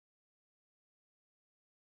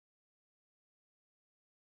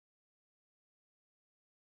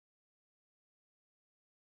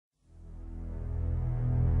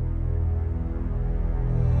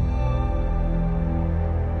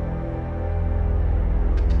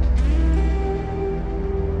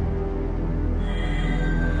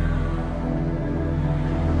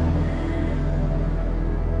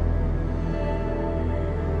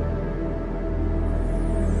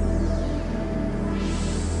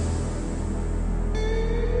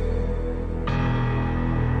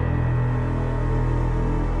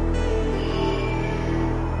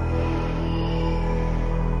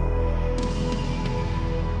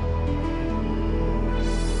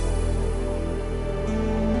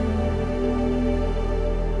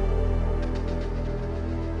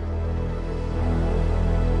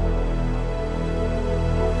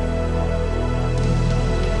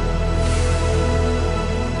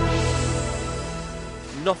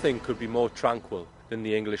Nothing could be more tranquil than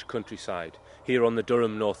the English countryside, here on the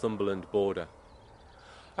Durham-Northumberland border.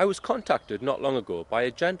 I was contacted not long ago by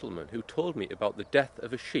a gentleman who told me about the death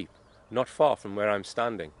of a sheep not far from where I'm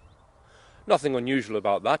standing. Nothing unusual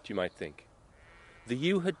about that, you might think. The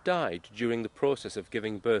ewe had died during the process of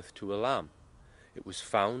giving birth to a lamb. It was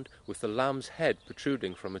found with the lamb's head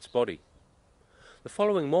protruding from its body. The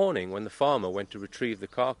following morning, when the farmer went to retrieve the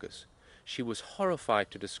carcass, she was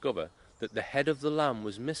horrified to discover that the head of the lamb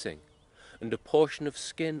was missing, and a portion of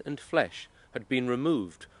skin and flesh had been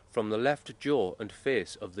removed from the left jaw and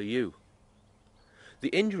face of the ewe. The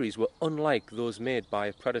injuries were unlike those made by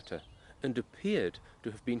a predator, and appeared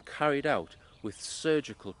to have been carried out with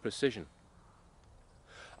surgical precision.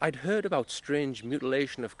 I'd heard about strange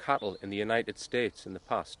mutilation of cattle in the United States in the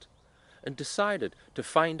past, and decided to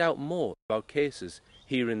find out more about cases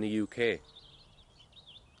here in the UK.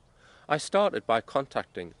 I started by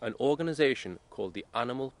contacting an organisation called the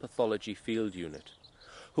Animal Pathology Field Unit,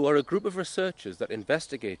 who are a group of researchers that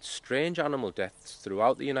investigate strange animal deaths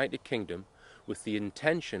throughout the United Kingdom with the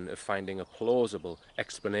intention of finding a plausible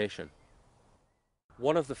explanation.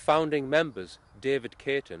 One of the founding members, David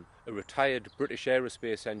Caton, a retired British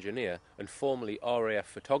aerospace engineer and formerly RAF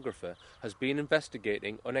photographer, has been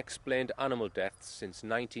investigating unexplained animal deaths since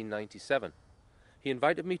 1997. He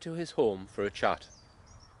invited me to his home for a chat.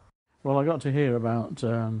 Well, I got to hear about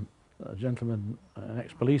a gentleman, an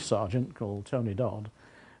ex-police sergeant called Tony Dodd,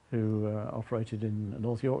 who operated in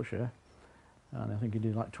North Yorkshire, and I think he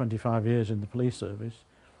did like 25 years in the police service,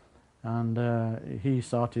 and he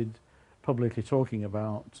started publicly talking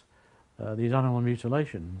about these animal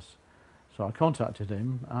mutilations. So I contacted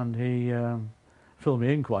him, and he filled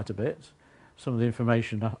me in quite a bit. Some of the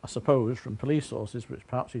information, I suppose, from police sources, which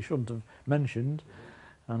perhaps he shouldn't have mentioned,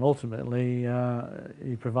 and ultimately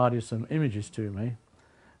he provided some images to me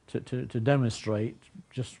to demonstrate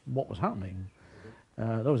just what was happening.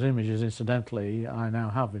 Those images, incidentally, I now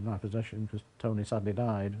have in my possession because Tony sadly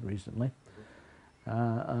died recently.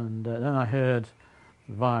 And then I heard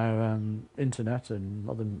via internet and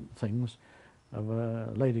other things of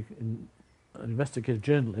a lady, an investigative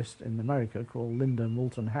journalist in America called Linda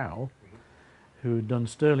Moulton Howe, who had done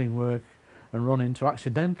sterling work and run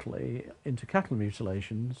accidentally into cattle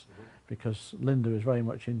mutilations, because Linda is very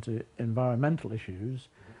much into environmental issues,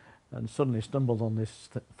 and suddenly stumbled on this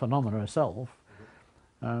phenomena herself,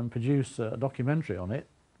 and produced a documentary on it,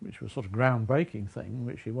 which was sort of groundbreaking thing,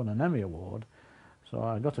 which she won an Emmy Award. So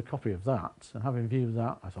I got a copy of that, and having viewed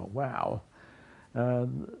that, I thought, wow,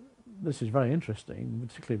 this is very interesting,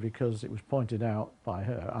 particularly because it was pointed out by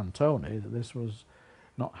her and Tony that this was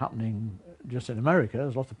not happening just in America,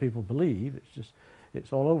 as a lot of people believe.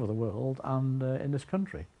 It's all over the world and in this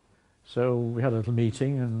country. So we had a little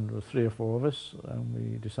meeting, and there were 3 or 4 of us, and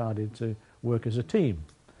we decided to work as a team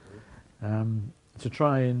to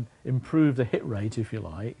try and improve the hit rate, if you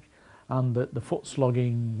like, and the foot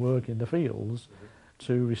slogging work in the fields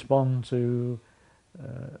to respond to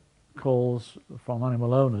calls from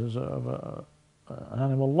animal owners of an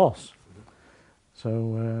animal loss.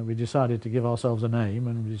 So we decided to give ourselves a name,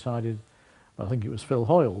 and we decided, I think it was Phil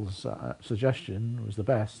Hoyle's suggestion was the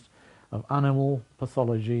best, of Animal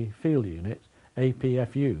Pathology Field Unit,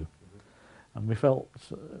 APFU. And we felt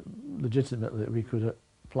legitimately that we could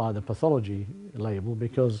apply the pathology label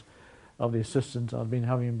because of the assistance I'd been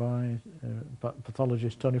having by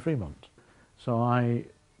pathologist Tony Fremont. So I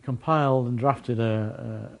compiled and drafted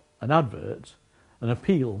an advert, an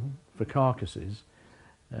appeal for carcasses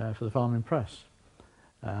for the farming press.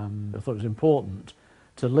 I thought it was important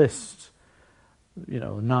to list,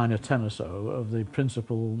 9 or 10 or so of the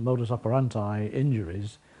principal modus operandi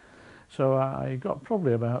injuries. So I got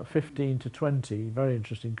probably about 15 to 20 very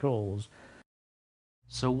interesting calls.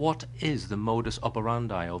 So what is the modus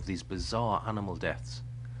operandi of these bizarre animal deaths?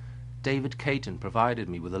 David Caton provided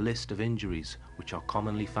me with a list of injuries which are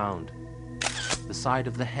commonly found. The side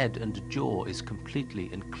of the head and jaw is completely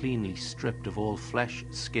and cleanly stripped of all flesh,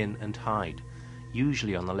 skin and hide,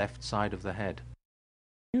 usually on the left side of the head.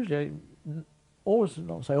 Usually, always,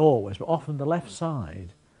 not say always, but often the left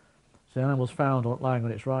side. So the animal's found lying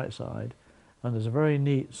on its right side, and there's a very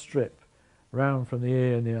neat strip round from the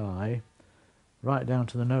ear and the eye, right down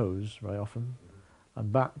to the nose very often,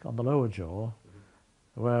 and back on the lower jaw,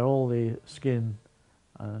 where all the skin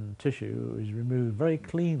and tissue is removed very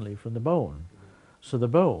cleanly from the bone. So the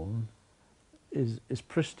bone is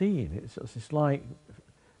pristine. It's like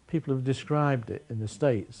people have described it in the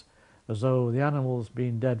States as though the animal's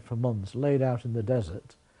been dead for months, laid out in the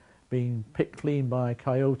desert, being picked clean by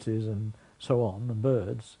coyotes and so on, and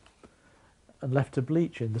birds, and left to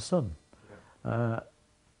bleach in the sun.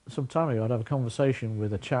 some time ago I'd have a conversation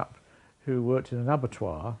with a chap who worked in an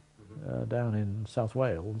abattoir down in South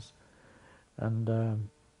Wales, and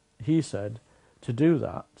he said to do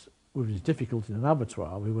that, which is difficult in an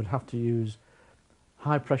abattoir, we would have to use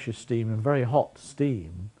high pressure steam and very hot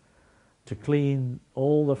steam to clean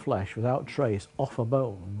all the flesh without trace off a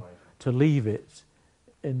bone, to leave it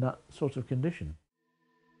in that sort of condition.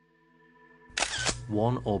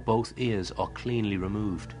 One or both ears are cleanly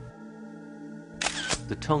removed.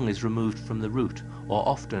 The tongue is removed from the root, or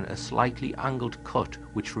often a slightly angled cut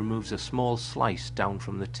which removes a small slice down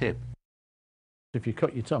from the tip. If you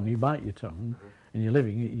cut your tongue, you bite your tongue, and you're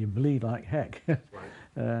living it, you bleed like heck.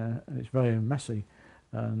 And it's very messy.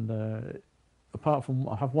 And apart from,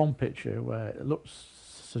 I have one picture where it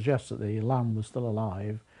suggests that the lamb was still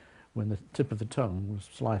alive when the tip of the tongue was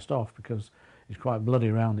sliced off, because it's quite bloody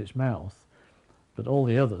around its mouth. But all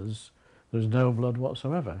the others, there's no blood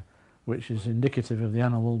whatsoever, which is indicative of the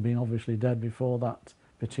animal being obviously dead before that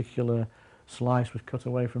particular slice was cut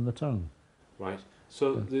away from the tongue. Right.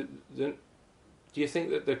 So do you think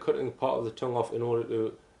that they're cutting part of the tongue off in order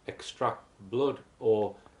to extract blood,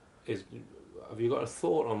 or have you got a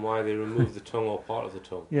thought on why they remove the tongue or part of the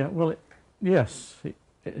tongue? Yeah, well, yes,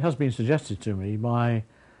 it has been suggested to me by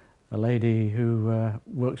a lady who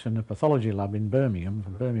works in a pathology lab in Birmingham,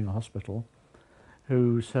 Birmingham Hospital,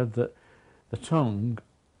 who said that the tongue,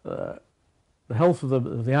 the health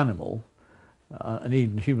of the animal, and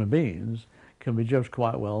even human beings, can be judged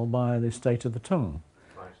quite well by the state of the tongue.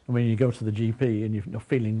 Right. And when you go to the GP and you're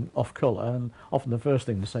feeling off colour, and often the first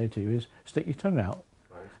thing they say to you is, stick your tongue out.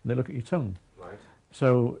 Right. And they look at your tongue. Right.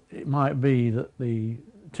 So it might be that the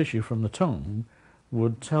tissue from the tongue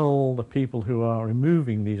would tell the people who are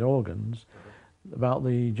removing these organs about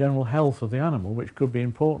the general health of the animal, which could be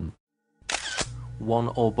important. One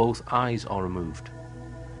or both eyes are removed.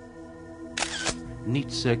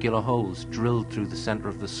 Neat circular holes drilled through the centre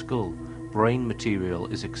of the skull. Brain material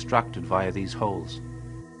is extracted via these holes.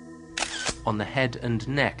 On the head and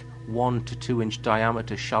neck, 1 to 2 inch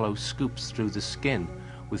diameter shallow scoops through the skin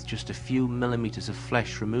with just a few millimetres of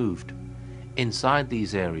flesh removed. Inside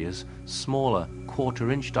these areas, smaller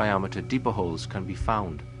 1/4 inch diameter deeper holes can be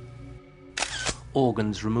found.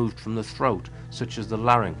 Organs removed from the throat, such as the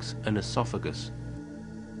larynx and esophagus.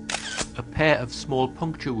 A pair of small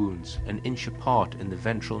puncture wounds an inch apart in the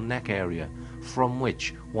ventral neck area, from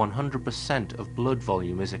which 100% of blood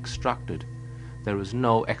volume is extracted. There is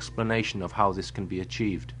no explanation of how this can be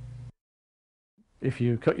achieved. If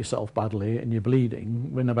you cut yourself badly and you're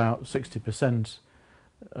bleeding, when about 60%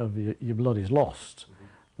 of your blood is lost,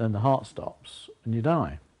 then the heart stops and you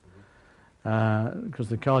die. Because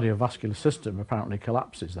the cardiovascular system apparently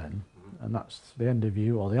collapses then, and that's the end of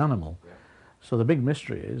you or the animal. So the big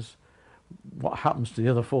mystery is, what happens to the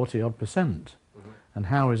other 40-odd%, and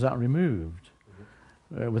how is that removed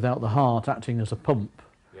without the heart acting as a pump,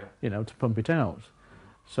 to pump it out?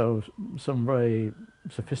 So some very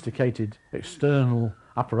sophisticated external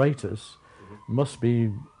apparatus must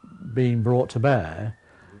be being brought to bear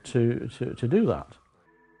to do that.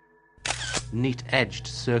 Neat-edged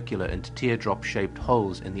circular and teardrop-shaped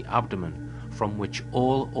holes in the abdomen, from which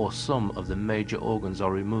all or some of the major organs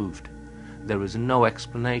are removed. There is no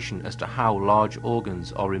explanation as to how large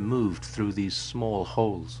organs are removed through these small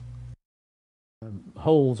holes.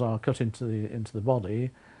 Holes are cut into the body,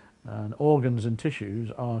 and organs and tissues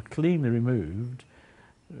are cleanly removed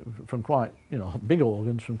from quite, big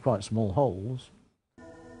organs from quite small holes.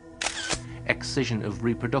 Excision of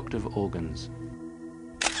reproductive organs.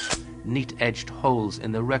 Neat-edged holes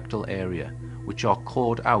in the rectal area, which are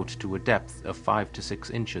cored out to a depth of 5 to 6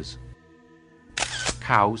 inches.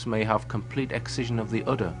 Cows may have complete excision of the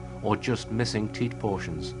udder or just missing teat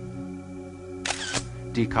portions.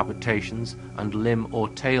 Decapitations and limb or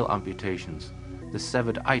tail amputations. The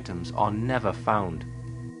severed items are never found.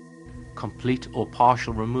 Complete or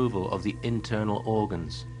partial removal of the internal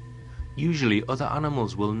organs. Usually other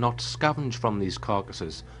animals will not scavenge from these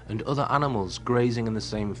carcasses, and other animals grazing in the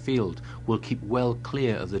same field will keep well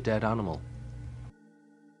clear of the dead animal.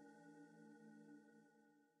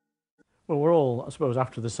 Well, we're all, I suppose,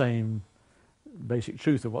 after the same basic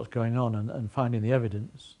truth of what's going on and finding the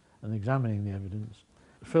evidence and examining the evidence.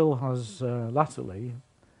 Phil has latterly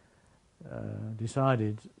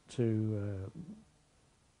decided to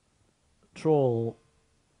trawl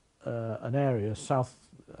an area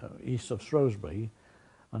east of Shrewsbury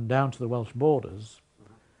and down to the Welsh borders,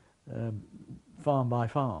 farm by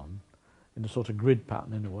farm, in a sort of grid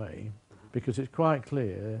pattern in a way, because it's quite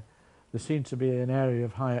clear there seems to be an area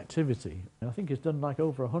of high activity. I think he's done like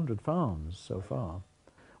over 100 farms so far.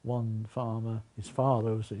 One farmer, his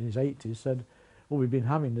father, was in his 80s, said, Well, we've been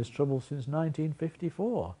having this trouble since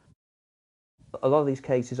 1954. A lot of these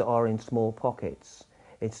cases are in small pockets.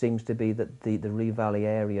 It seems to be that the Ree Valley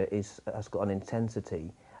area has got an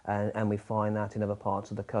intensity, and we find that in other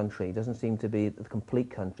parts of the country. It doesn't seem to be the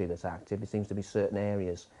complete country that's active. It seems to be certain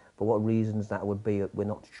areas. For what reasons that would be, we're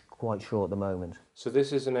not quite sure at the moment. So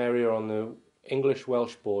this is an area on the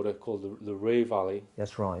English-Welsh border called the Ree Valley.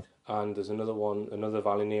 That's right. And there's another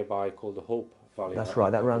valley nearby called the Hope Valley. That's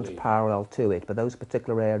right, that runs parallel to it, but those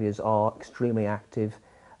particular areas are extremely active,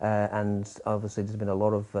 and obviously there's been a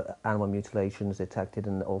lot of animal mutilations detected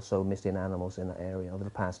and also missing animals in that area over the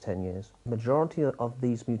past 10 years. The majority of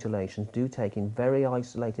these mutilations do take in very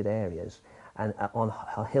isolated areas and on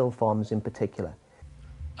hill farms in particular.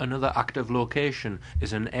 Another active location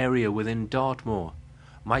is an area within Dartmoor.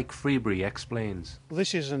 Mike Freebury explains.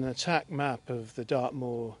 This is an attack map of the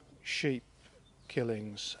Dartmoor sheep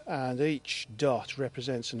killings, and each dot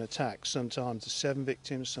represents an attack. Sometimes there's 7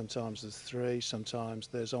 victims, sometimes there's 3, sometimes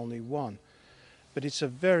there's only 1. But it's a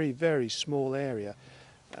very, very small area.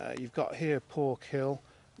 You've got here Pork Hill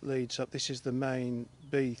leads up. This is the main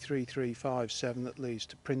B3357 that leads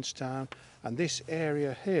to Princetown, and this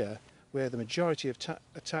area here, where the majority of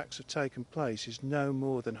attacks have taken place, is no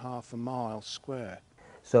more than half a mile square.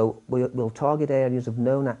 So we'll target areas of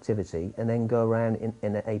known activity and then go around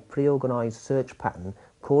in a pre-organised search pattern,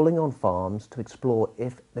 calling on farms to explore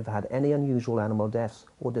if they've had any unusual animal deaths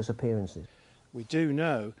or disappearances. We do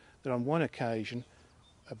know that on one occasion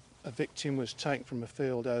a victim was taken from a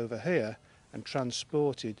field over here and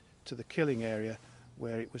transported to the killing area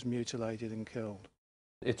where it was mutilated and killed.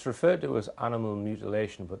 It's referred to as animal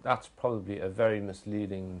mutilation, but that's probably a very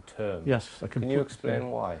misleading term. Yes. Can you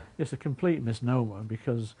explain why? It's a complete misnomer,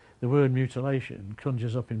 because the word mutilation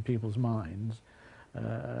conjures up in people's minds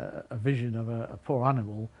a vision of a poor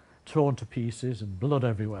animal torn to pieces and blood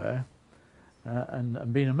everywhere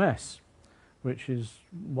and being a mess, which is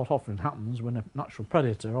what often happens when a natural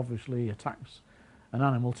predator obviously attacks an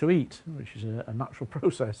animal to eat, which is a natural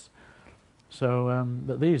process. So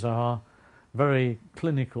but these are very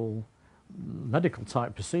clinical, medical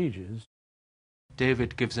type procedures.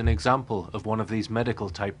 David gives an example of one of these medical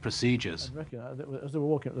type procedures. I reckon, as they were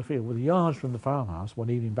walking up the field, with yards from the farmhouse one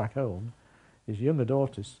evening back home, his younger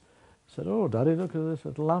daughter said, "Oh, Daddy, look at this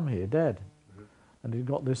little lamb here, dead." And he'd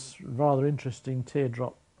got this rather interesting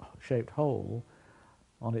teardrop-shaped hole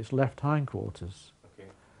on its left hindquarters. Okay.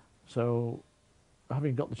 So,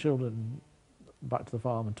 having got the children back to the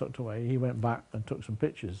farm and tucked away, he went back and took some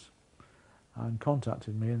pictures and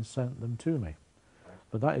contacted me and sent them to me. Right.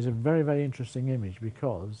 But that is a very, very interesting image,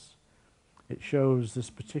 because it shows this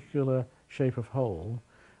particular shape of hole,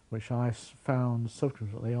 which I found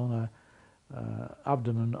subsequently on a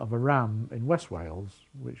abdomen of a ram in West Wales,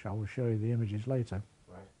 which I will show you the images later.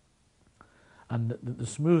 Right. And the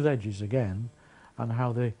smooth edges again, and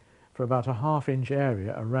how they, for about a half-inch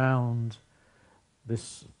area around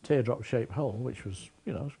this teardrop-shaped hole, which was,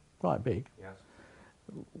 quite big, yes,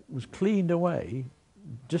 was cleaned away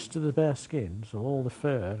just to the bare skin, so all the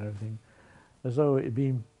fur and everything, as though it had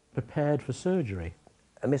been prepared for surgery.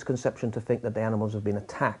 A misconception to think that the animals have been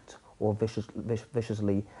attacked or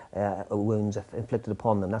viciously wounds inflicted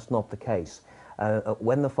upon them. That's not the case.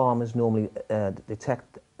 When the farmers normally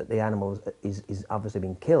detect that the animal is obviously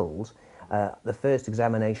been killed, the first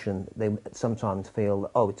examination, they sometimes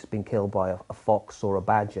feel, oh, it's been killed by a fox or a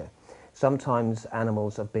badger. Sometimes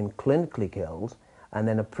animals have been clinically killed, and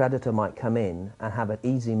then a predator might come in and have an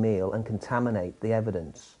easy meal and contaminate the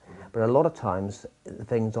evidence. But a lot of times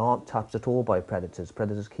things aren't touched at all by predators.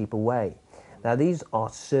 Predators keep away. Now these are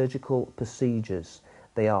surgical procedures.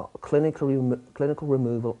 They are clinical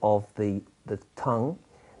removal of the tongue,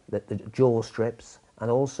 the jaw strips, and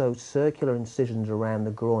also circular incisions around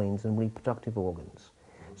the groins and reproductive organs.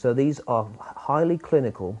 So these are highly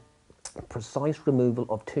clinical, precise removal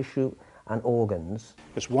of tissue and organs.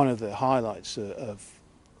 Because one of the highlights of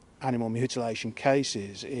animal mutilation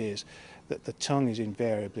cases is that the tongue is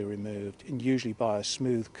invariably removed, and usually by a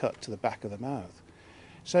smooth cut to the back of the mouth.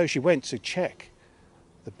 So she went to check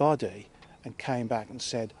the body and came back and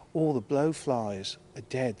said, all the blowflies are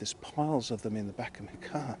dead. There's piles of them in the back of my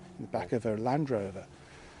car, in the back of her Land Rover.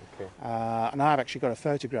 Okay. And I've actually got a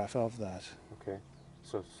photograph of that. Okay.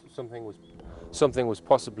 So something was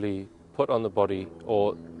possibly put on the body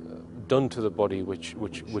or done to the body which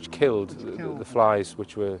killed the flies,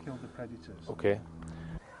 which were... Killed the predators. Okay.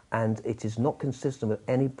 And it is not consistent with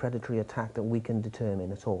any predatory attack that we can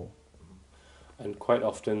determine at all. And quite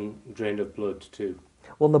often drained of blood too.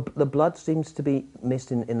 Well, the blood seems to be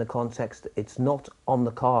missed in the context, it's not on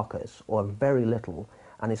the carcass, or very little,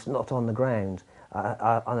 and it's not on the ground.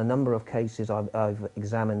 On a number of cases, I've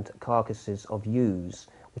examined carcasses of ewes,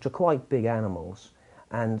 which are quite big animals,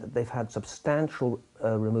 and they've had substantial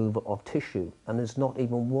removal of tissue, and there's not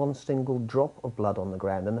even one single drop of blood on the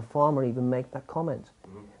ground, and the farmer even made that comment.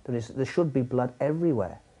 There should be blood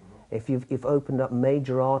everywhere. If you've opened up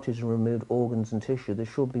major arteries and removed organs and tissue, there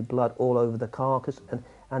should be blood all over the carcass,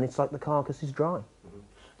 and it's like the carcass is dry.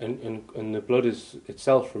 And the blood is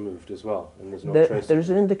itself removed as well, and there's no trace. There is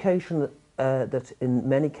an indication that in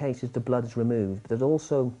many cases the blood is removed. There's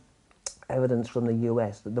also evidence from the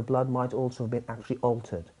US that the blood might also have been actually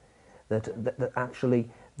altered, that actually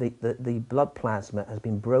the blood plasma has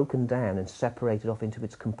been broken down and separated off into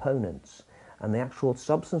its components, and the actual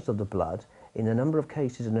substance of the blood, in a number of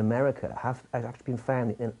cases in America, has actually been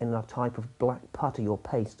found in a type of black putty or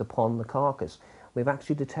paste upon the carcass. We've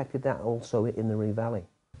actually detected that also in the Ree Valley.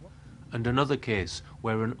 And another case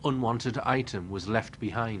where an unwanted item was left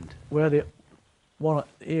behind. Where the one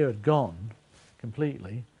ear had gone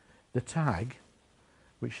completely, the tag,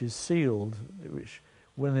 which is sealed, which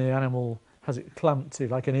when the animal has it clamped to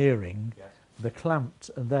like an earring, yes, they're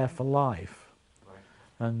clamped and there for life. Right.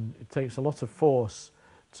 And it takes a lot of force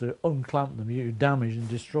to unclamp them. You damage and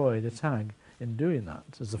destroy the tag in doing that,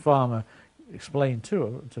 as the farmer explained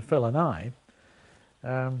to Phil and I.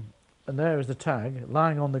 And there is the tag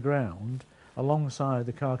lying on the ground alongside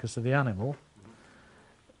the carcass of the animal,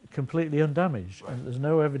 completely undamaged, right, and there's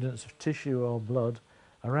no evidence of tissue or blood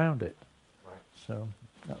around it. Right. So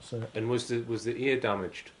that's a... And was the ear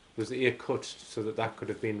damaged? Was the ear cut so that could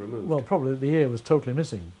have been removed? Well, probably the ear was totally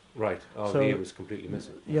missing. Right. Oh, so, the ear was completely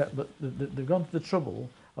missing. Yeah, but they've gone to the trouble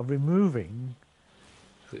of removing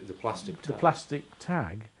the plastic tag. The plastic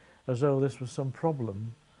tag, as though this was some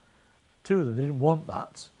problem to them. They didn't want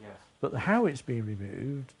that. Yes. But how it's been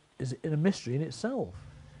removed is a mystery in itself.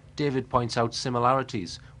 David points out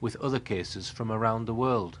similarities with other cases from around the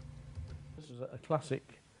world. This is a classic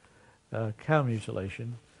cow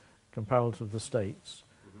mutilation comparable to the States,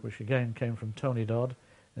 which again came from Tony Dodd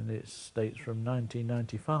in the States from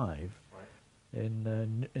 1995, right,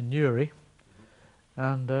 in Newry,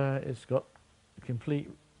 and it's got a complete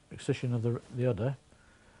excision of the udder.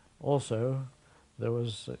 Also, there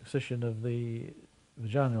was excision of the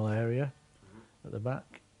vaginal area at the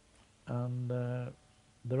back and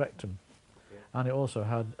the rectum, and it also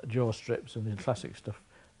had jaw strips and the classic stuff,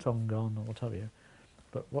 tongue gone or what have you.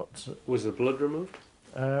 But what was the blood removed?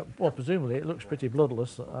 Well, presumably it looks pretty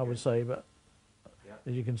bloodless, I would say, but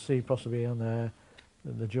as you can see possibly on there,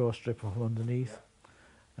 the jaw strip from underneath.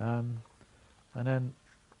 And then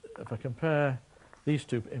if I compare these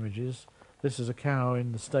two images, this is a cow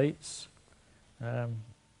in the States.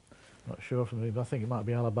 Not sure from me, but I think it might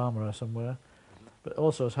be Alabama or somewhere. But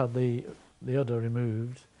also has had the udder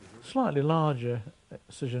removed, slightly larger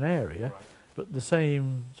excision area, right, but the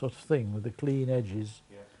same sort of thing with the clean edges,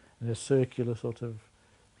 yeah, and a circular sort of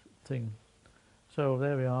thing. So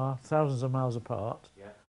there we are, thousands of miles apart. Yeah.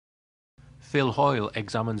 Phil Hoyle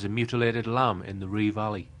examines a mutilated lamb in the Ree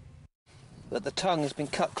Valley. But the tongue has been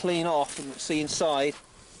cut clean off, and you can see inside.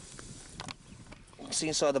 You can see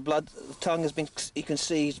inside the blood. The tongue has been, you can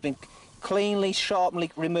see, it's been cleanly,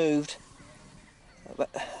 sharply removed, a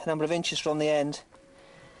number of inches from the end.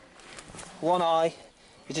 One eye,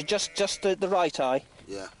 is it just the right eye?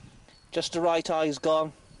 Yeah. Just the right eye is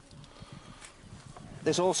gone.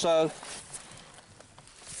 There's also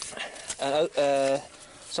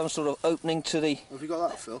some sort of opening to the... Have you got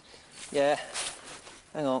that, Phil? Yeah.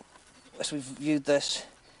 Hang on. As we've viewed this,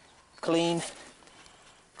 clean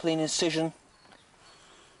incision.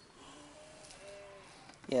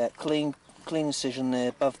 Yeah, clean incision there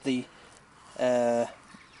above the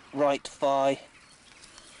right thigh,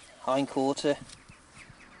 hindquarter,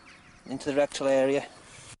 into the rectal area.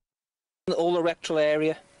 All the rectal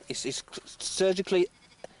area is surgically,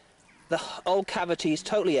 the whole cavity is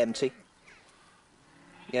totally empty.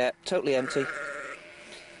 Yeah, totally empty.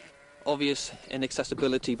 Obvious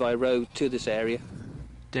inaccessibility by road to this area.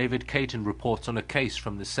 David Caton reports on a case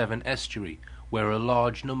from the Severn Estuary where a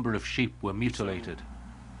large number of sheep were mutilated.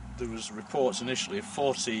 There was reports initially of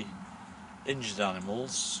 40 injured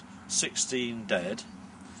animals, 16 dead.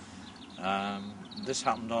 This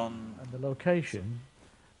happened on... And the location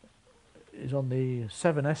is on the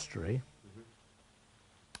Severn Estuary,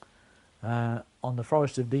 on the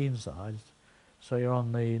Forest of Dean side. So you're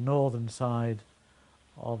on the northern side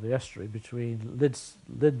of the estuary between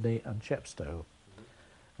Lydney and Chepstow.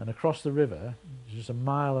 And across the river, just a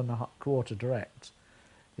mile and a quarter direct,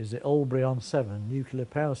 is the Albury-on-Severn nuclear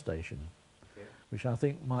power station, which I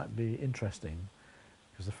think might be interesting,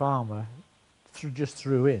 because the farmer just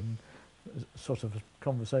threw in sort of a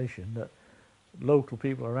conversation that local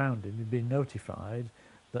people around him had been notified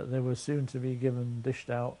that they were soon to be dished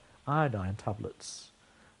out iodine tablets,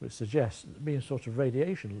 which suggests there'd been a sort of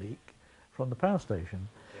radiation leak from the power station,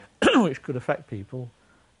 which could affect people,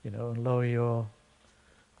 you know, and lower your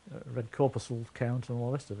red corpuscle count and all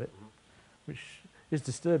the rest of it, which is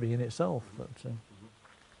disturbing in itself. But,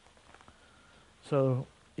 so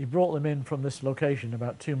he brought them in from this location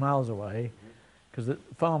about 2 miles away, because the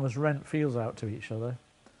farmers rent fields out to each other.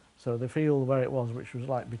 So the field where it was, which was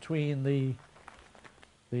like between the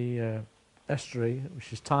estuary,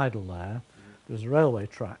 which is tidal there was a railway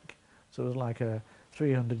track. So it was like a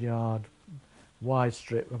 300-yard wide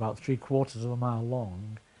strip, about 3/4 of a mile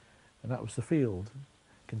long, and that was the field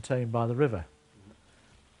contained by the river.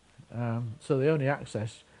 So the only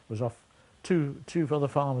access was off two other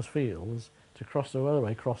farmers' fields to cross the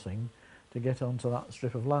railway crossing to get onto that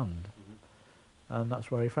strip of land. And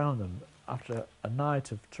that's where he found them after a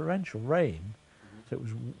night of torrential rain. So it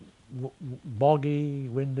was boggy,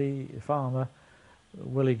 windy. The farmer,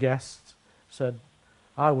 Willie Guest, said,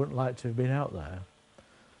 "I wouldn't like to have been out there."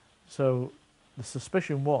 So the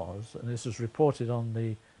suspicion was, and this was reported on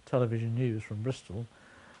the television news from Bristol,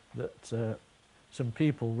 that some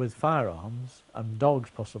people with firearms and dogs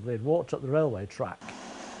possibly had walked up the railway track,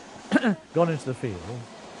 gone into the field,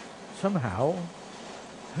 somehow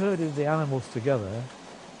herded the animals together.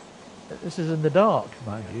 This is in the dark,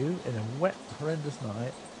 mind you, in a wet, horrendous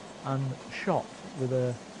night, and shot with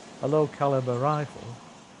a low caliber rifle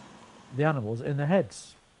the animals in the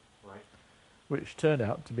heads, which turned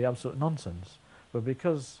out to be absolute nonsense. But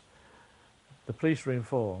because the police were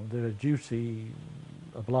informed, they were duty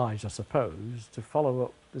obliged, I suppose, to follow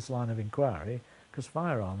up this line of inquiry, because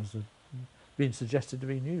firearms had been suggested to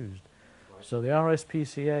be used. So the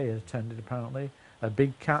RSPCA attended, apparently, a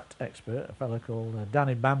big cat expert, a fellow called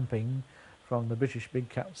Danny Bamping from the British Big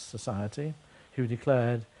Cat Society, who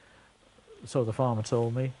declared, so the farmer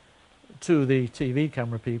told me, to the TV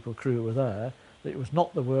camera people, crew who were there, that it was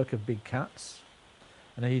not the work of big cats,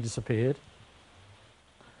 and he disappeared.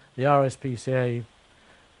 The RSPCA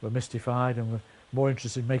were mystified and were more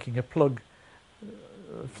interested in making a plug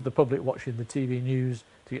for the public watching the TV news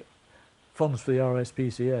to get funds for the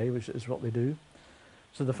RSPCA, which is what they do.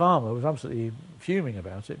 So the farmer was absolutely fuming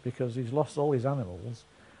about it because he's lost all his animals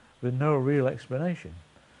with no real explanation.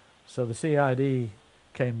 So the CID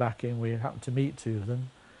came back in, we happened to meet two of them,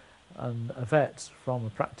 and a vet from a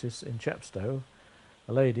practice in Chepstow,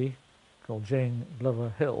 a lady called Jane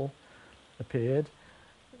Glover Hill, appeared,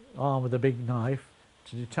 armed with a big knife,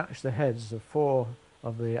 to detach the heads of 4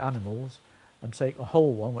 of the animals and take a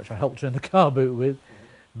whole one, which I helped her in the car boot with,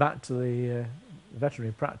 back to the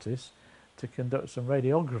veterinary practice to conduct some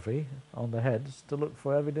radiography on the heads to look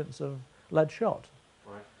for evidence of lead shot.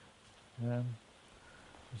 Right. And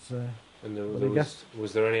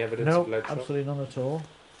was there any evidence no, of lead shot? Absolutely none at all.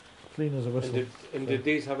 Clean as a whistle. And did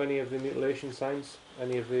these have any of the mutilation signs?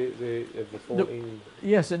 Any of the 14?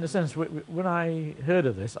 Yes, in a sense. When I heard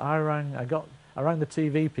of this, I rang the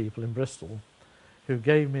TV people in Bristol, who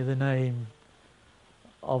gave me the name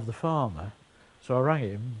of the farmer. So I rang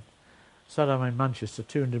him, said I'm in Manchester,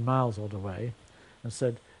 200 miles odd away, and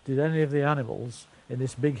said, "Did any of the animals in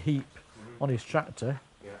this big heap on his tractor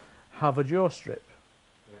have a jaw strip?"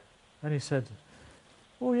 And he said,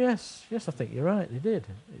 "Oh yes, I think you're right, they did.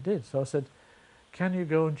 It did." So I said, "Can you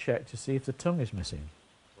go and check to see if the tongue is missing?"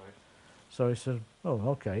 Right. So he said, "Oh,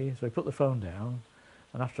 okay." So he put the phone down,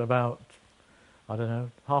 and after about, I don't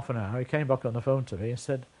know, half an hour, he came back on the phone to me and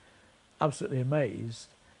said, absolutely amazed,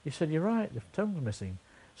 he said, "You're right, the tongue's missing."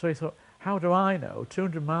 So he thought, how do I know,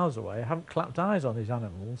 200 miles away, I haven't clapped eyes on these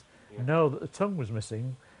animals, know that the tongue was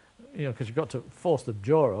missing? You know, because you've got to force the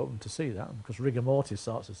jaw open to see that, because rigor mortis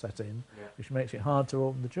starts to set in, which makes it hard to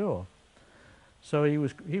open the jaw. So he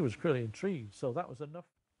was really intrigued. So that was enough.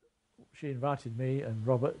 She invited me and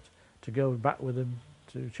Robert to go back with him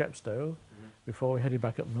to Chepstow before we headed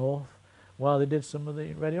back up north, while they did some of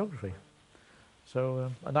the radiography.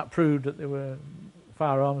 So and that proved that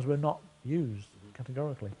firearms were not used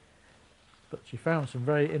categorically. But she found some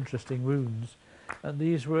very interesting wounds, and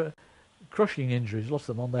these were crushing injuries, lots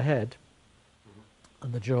of them on the head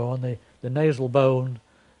and the jaw, and the nasal bone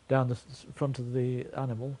down the front of the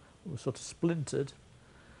animal was sort of splintered.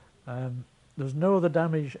 There was no other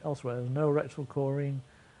damage elsewhere. There was no rectal coring,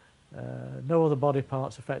 no other body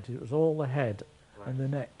parts affected. It was all the head and the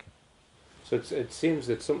neck. So it seems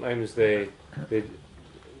that sometimes they're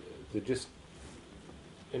just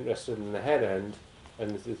interested in the head end,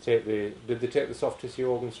 and did they take the soft tissue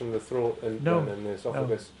organs from the throat and the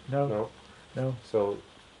esophagus? No. So,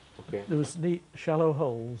 okay. There was neat shallow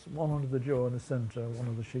holes, one under the jaw in the centre, one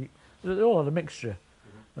of the sheep, They all had a mixture.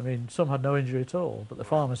 I mean, some had no injury at all, but the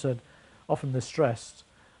farmer said often they're stressed.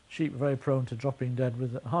 Sheep are very prone to dropping dead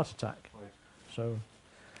with a heart attack. So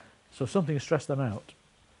something stressed them out.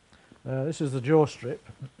 This is the jaw strip,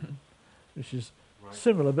 which is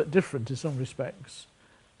similar but different in some respects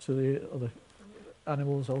to the other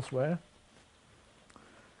animals elsewhere.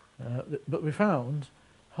 But we found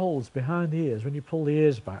holes behind the ears. When you pull the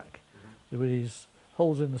ears back, there were these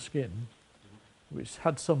holes in the skin which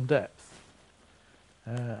had some depth.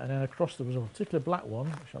 And then across there was a particular black one,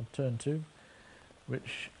 which I'll turn to,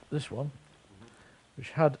 this one,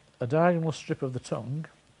 which had a diagonal strip of the tongue,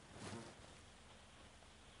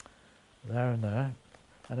 there and there,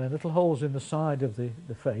 and then little holes in the side of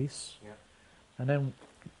the face, and then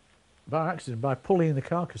by accident, by pulling the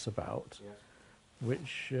carcass about,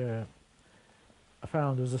 which I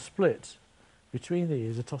found there was a split between the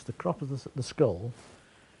ears across the crop of the skull,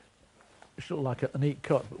 which looked like a neat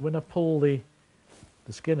cut, but when I pulled the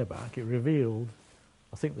skin back, it revealed,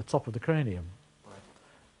 I think, the top of the cranium.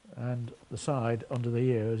 And the side under the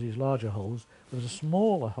ears, these larger holes, there was a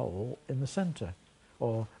smaller hole in the centre,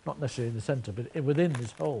 or not necessarily in the centre, but within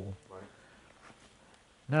this hole.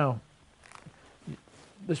 Now,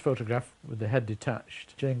 this photograph with the head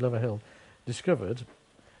detached, Jane Glover Hill discovered,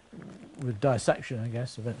 with dissection I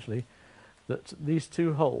guess eventually, that these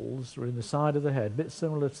two holes were in the side of the head, a bit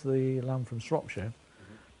similar to the lamb from Shropshire,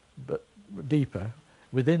 but deeper,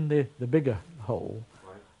 within the bigger hole.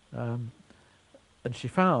 And she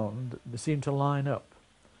found they seemed to line up,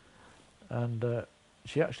 and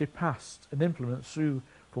she actually passed an implement through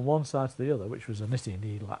from one side to the other, which was a knitting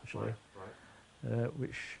needle actually,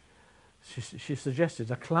 which she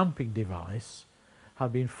suggested a clamping device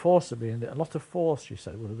had been forcibly, and a lot of force, she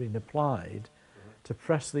said, would have been applied to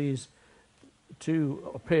press these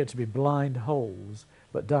two appeared to be blind holes,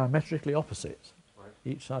 but diametrically opposite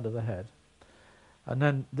each side of the head. And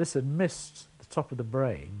then this had missed the top of the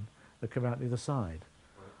brain that came out the other side.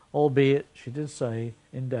 Albeit, she did say,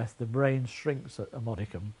 in death, the brain shrinks a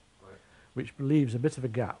modicum, which leaves a bit of a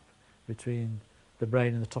gap between the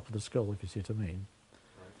brain and the top of the skull, if you see what I mean.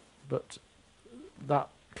 But that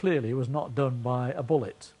clearly was not done by a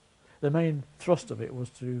bullet. The main thrust of it was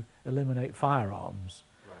to eliminate firearms,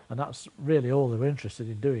 and that's really all they were interested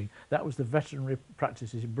in doing. That was the veterinary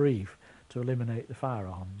practices brief, to eliminate the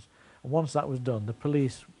firearms. And once that was done, the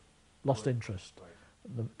police lost interest.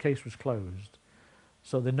 The case was closed.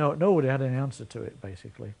 So nobody had any answer to it,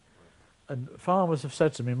 basically. And farmers have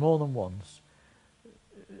said to me more than once,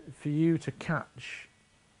 for you to catch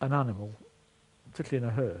an animal, particularly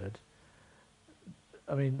in a herd,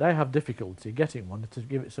 I mean, they have difficulty getting one to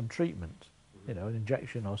give it some treatment, you know, an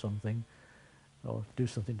injection or something, or do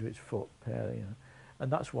something to its foot, you know.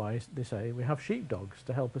 And that's why they say we have sheepdogs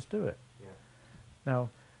to help us do it. Now,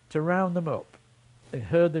 to round them up, they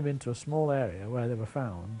herd them into a small area where they were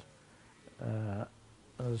found.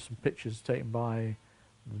 There's some pictures taken by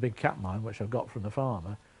the big cat mine, which I've got from the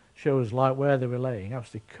farmer, shows like where they were laying,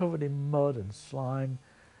 absolutely covered in mud and slime.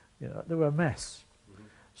 You know, they were a mess.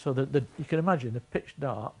 So that you can imagine the pitch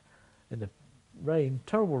dark, in the rain,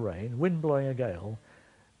 terrible rain, wind blowing a gale,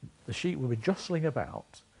 the sheep would be jostling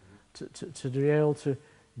about to be able to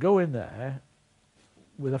go in there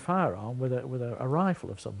with a firearm, with a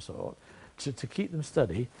rifle of some sort, to keep them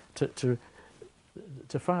steady, to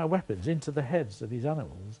fire weapons into the heads of these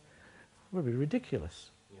animals would be ridiculous,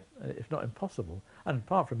 if not impossible. And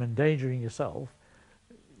apart from endangering yourself,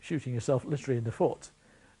 shooting yourself literally in the foot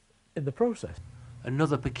in the process.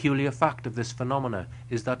 Another peculiar fact of this phenomena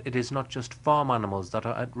is that it is not just farm animals that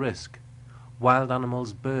are at risk. Wild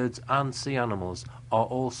animals, birds and sea animals are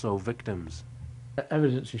also victims.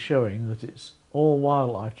 Evidence is showing that it's all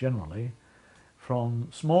wildlife generally, from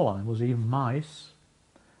small animals, even mice,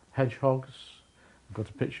 hedgehogs. I've got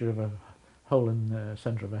a picture of a hole in the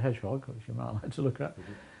centre of a hedgehog, which you might like to look at.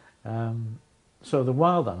 So the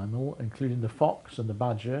wild animal, including the fox and the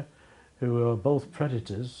badger, who are both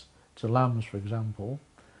predators to lambs, for example,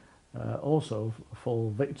 also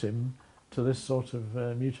fall victim to this sort of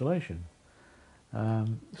mutilation. So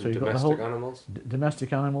you've got the whole animals?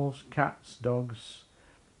 Domestic animals, cats, dogs,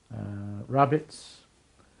 rabbits.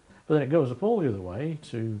 But then it goes up all the other way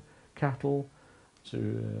to cattle,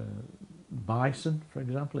 to bison, for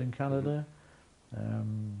example, in Canada,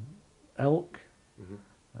 elk,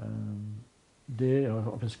 deer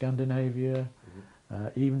up in Scandinavia,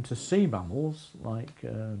 even to sea mammals like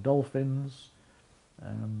dolphins,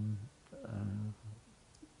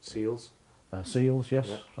 Seals? Seals, yes,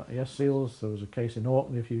 yes, seals. There was a case in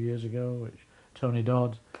Orkney a few years ago, which Tony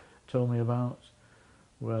Dodd told me about,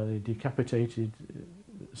 where the decapitated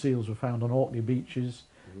seals were found on Orkney beaches,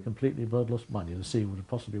 completely bloodless. Mind you, the sea would have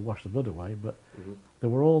possibly washed the blood away, but they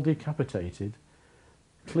were all decapitated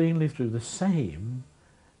cleanly through the same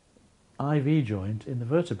IV joint in the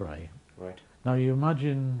vertebrae. Right. Now you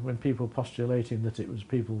imagine when people postulating that it was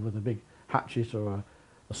people with a big hatchet or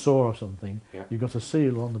a saw or something, you've got a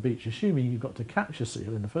seal on the beach, assuming you've got to catch a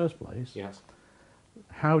seal in the first place. Yes.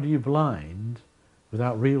 How do you blind,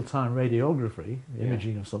 without real-time radiography,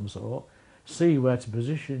 imaging of some sort, see where to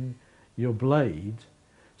position your blade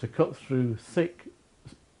to cut through thick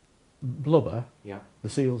blubber the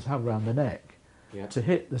seals have around the neck to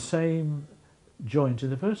hit the same joint in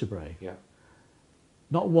the vertebrae?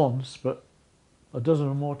 Not once, but a dozen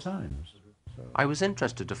or more times. So I was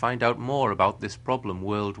interested to find out more about this problem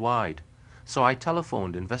worldwide, so I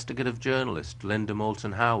telephoned investigative journalist Linda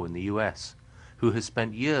Moulton Howe in the US, who has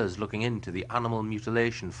spent years looking into the animal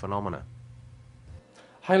mutilation phenomena.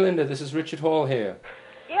 Hi Linda, this is Richard Hall here.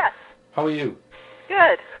 Yes. How are you?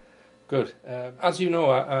 Good. Good. As you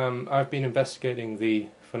know, I've been investigating the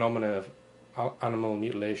phenomena of animal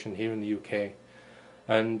mutilation here in the UK,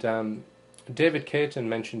 and David Caton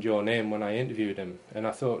mentioned your name when I interviewed him, and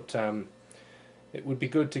I thought it would be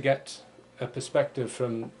good to get a perspective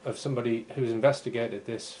of somebody who's investigated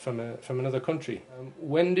this from another country.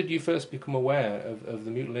 When did you first become aware of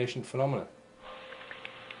the mutilation phenomena?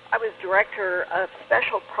 I was director of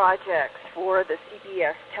special projects for the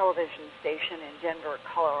CBS television station in Denver,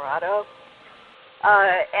 Colorado,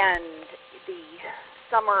 and the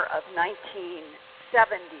summer of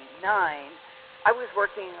 1979, I was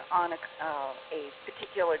working on a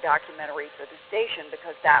particular documentary for the station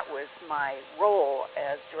because that was my role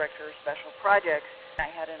as director of special projects. I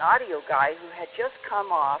had an audio guy who had just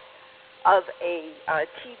come off of a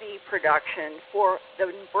TV production for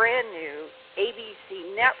the brand new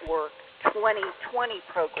ABC Network 2020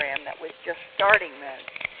 program that was just starting then.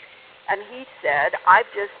 And he said, I've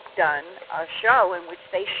just done a show in which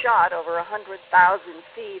they shot over 100,000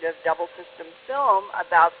 feet of double system film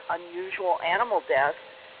about unusual animal deaths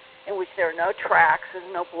in which there are no tracks, there's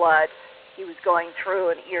no blood. He was going through,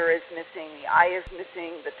 an ear is missing, the eye is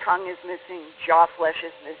missing, the tongue is missing, jaw flesh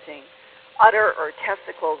is missing. Udder or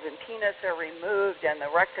testicles and penis are removed, and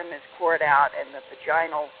the rectum is cored out, and the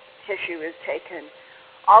vaginal tissue is taken.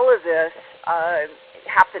 All of this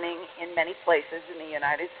happening in many places in the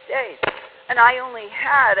United States. And I only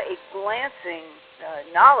had a glancing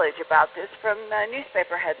knowledge about this from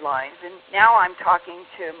newspaper headlines. And now I'm talking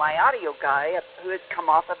to my audio guy who had come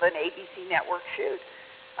off of an ABC Network shoot.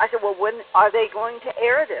 I said, well, when are they going to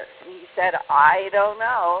air this? And he said, I don't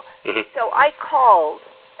know. So I called,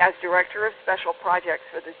 as director of special projects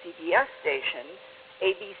for the CBS station,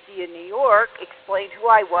 ABC in New York, explained who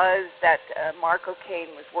I was, that Mark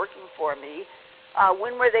O'Kane was working for me.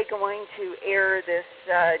 When were they going to air this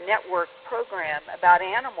network program about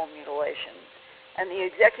animal mutilation? And the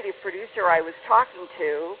executive producer I was talking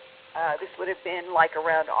to, this would have been like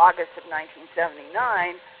around August of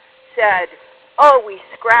 1979, said, oh, we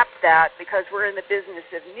scrapped that because we're in the business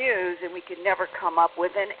of news and we could never come up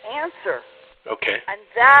with an answer. Okay. And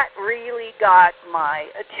that really got my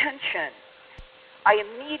attention. I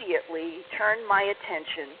immediately turned my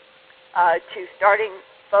attention to starting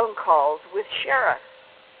phone calls with sheriffs.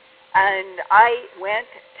 And I went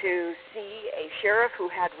to see a sheriff who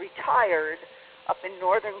had retired up in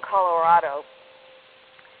northern Colorado.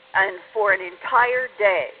 And for an entire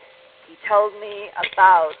day, he told me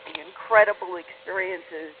about the incredible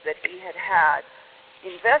experiences that he had had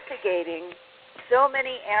investigating so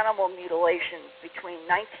many animal mutilations between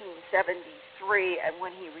 1973 and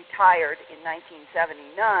when he retired in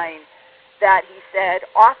 1979 that he said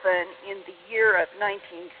often in the year of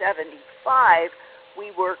 1975 we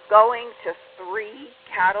were going to 3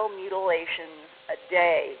 cattle mutilations a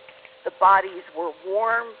day. The bodies were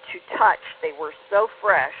warm to touch. They were so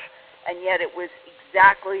fresh, and yet it was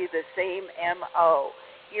exactly the same M.O.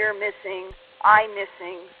 Ear missing, eye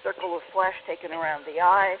missing, circle of flesh taken around the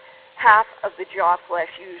eye, half of the jaw flesh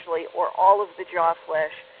usually, or all of the jaw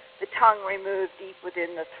flesh, the tongue removed deep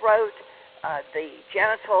within the throat, the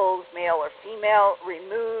genitals, male or female,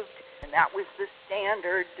 removed, and that was the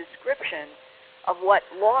standard description of what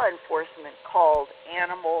law enforcement called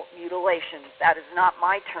animal mutilation. That is not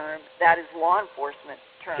my term, that is law enforcement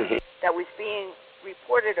term. That was being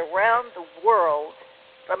reported around the world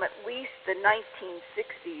from at least the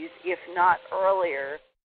 1960s, if not earlier.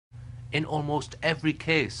 In almost every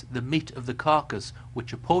case, the meat of the carcass,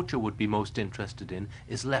 which a poacher would be most interested in,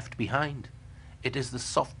 is left behind. It is the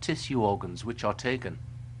soft tissue organs which are taken.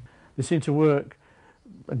 They seem to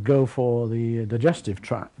go for the digestive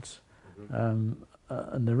tract and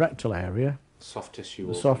the rectal area. Soft tissue the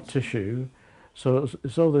organs. soft tissue, So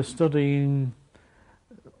they're studying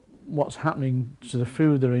what's happening to the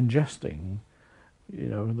food they're ingesting. You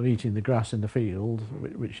know, they're eating the grass in the field,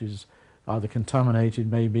 which is either contaminated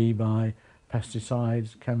maybe by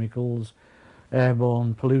pesticides, chemicals,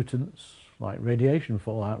 airborne pollutants, like radiation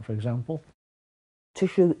fallout, for example.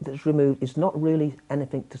 Tissue that's removed is not really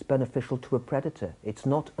anything that's beneficial to a predator. It's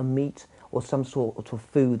not a meat or some sort of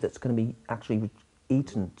food that's going to be actually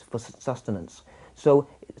eaten for sustenance. So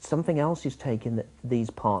something else is taking these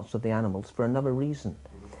parts of the animals for another reason.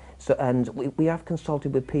 So, and we have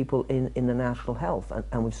consulted with people in the National Health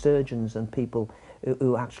and with surgeons and people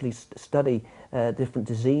who actually study different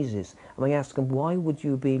diseases. And we ask them, why would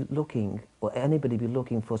you be looking, or anybody be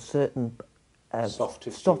looking for certain soft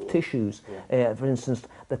tissues, for instance,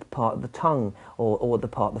 the part of the tongue or the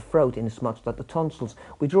part of the throat, in as much like the tonsils.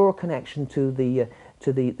 We draw a connection to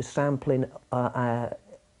the sampling of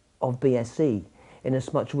BSE, in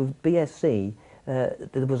as much with BSE,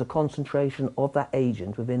 there was a concentration of that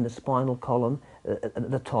agent within the spinal column,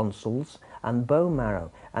 the tonsils, and bone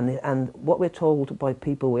marrow. And what we're told by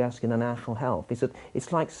people we ask in the National Health is that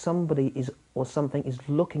it's like somebody is, or something is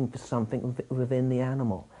looking for something within the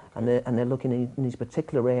animal. And they're looking in these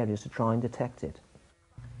particular areas to try and detect it.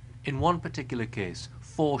 In one particular case,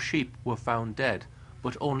 4 sheep were found dead,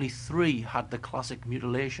 but only 3 had the classic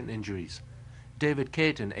mutilation injuries. David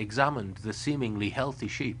Caton examined the seemingly healthy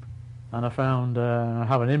sheep. And I found, I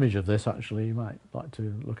have an image of this actually, you might like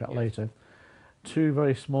to look at later. 2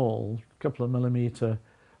 very small, couple of millimetre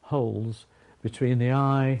holes between the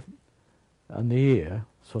eye and the ear,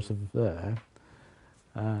 sort of there.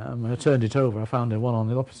 And when I turned it over, I found one on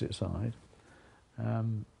the opposite side.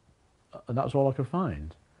 And that's all I could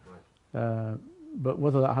find. Right. But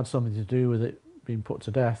whether that had something to do with it being put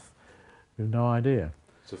to death, we have no idea.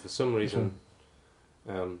 So for some reason,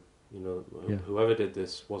 you know, whoever did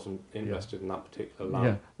this wasn't interested in that particular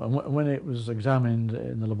lamb. Yeah, when it was examined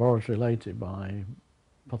in the laboratory later by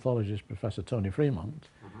pathologist Professor Tony Fremont,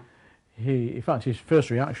 in fact, his first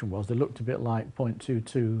reaction was they looked a bit like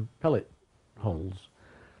 .22 pellet holes.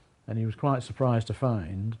 And he was quite surprised to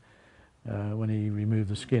find, when he removed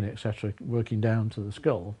the skin, etc., working down to the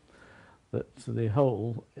skull, that the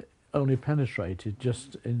hole only penetrated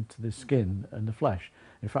just into the skin and the flesh.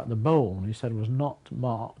 In fact, the bone, he said, was not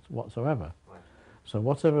marked whatsoever. Right. So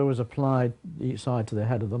whatever was applied each side to the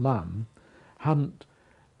head of the lamb hadn't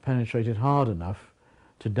penetrated hard enough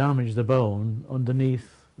to damage the bone underneath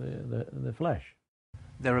the flesh.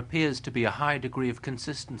 There appears to be a high degree of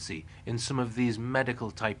consistency in some of these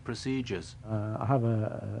medical-type procedures. I have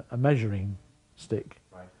a measuring stick.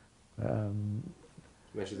 Right.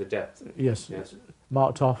 Measure the depth? Yes.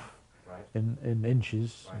 Marked off in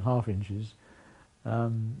inches, half inches.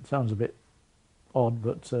 Sounds a bit odd,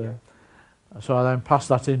 but so I then passed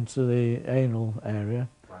that into the anal area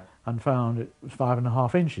and found it was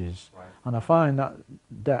 5.5 inches. Right. And I find that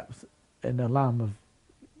depth in a lamb of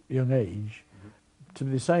young age to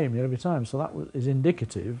be the same every time. So that is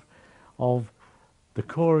indicative of the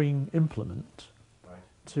coring implement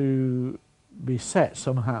to be set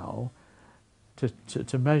somehow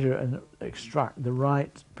to measure and extract the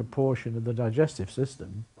right proportion of the digestive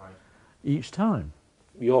system each time.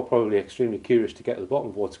 You're probably extremely curious to get to the bottom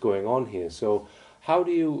of what's going on here. So how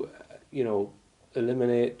do you,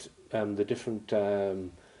 eliminate the different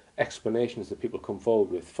explanations that people come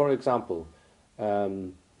forward with? For example,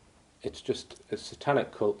 it's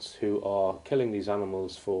satanic cults who are killing these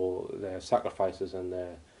animals for their sacrifices and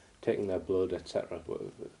they're taking their blood, etc.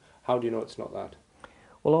 How do you know it's not that?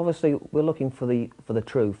 Well, obviously, we're looking for the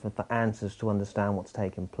truth and for answers to understand what's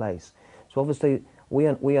taking place. So obviously,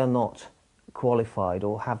 we are not qualified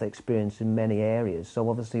or have the experience in many areas. So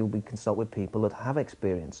obviously, we consult with people that have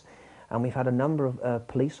experience. And we've had a number of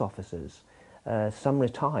police officers, some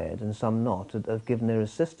retired and some not, that have given their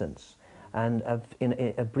assistance and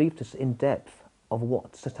have briefed us in depth of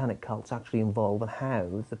what satanic cults actually involve and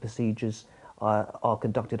how the procedures are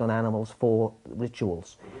conducted on animals for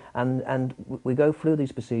rituals. And we go through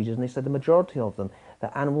these procedures, and they said the majority of them,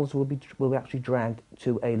 the animals will be actually dragged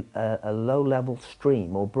to a low-level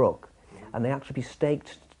stream or brook, and they actually be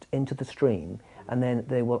staked into the stream, and then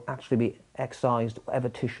they will actually be excised, whatever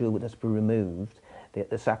tissue that's been removed,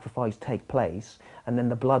 the sacrifice take place, and then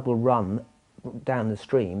the blood will run down the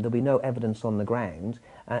stream. There'll be no evidence on the ground,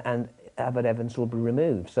 and evidence will be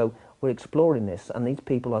removed. So we're exploring this, and these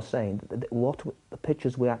people are saying that what the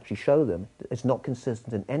pictures we actually show them is not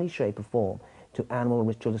consistent in any shape or form to animal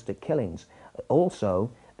ritualistic killings.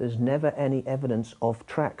 Also, there's never any evidence of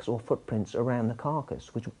tracks or footprints around the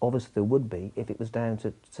carcass, which obviously there would be if it was down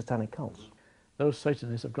to satanic cults. Those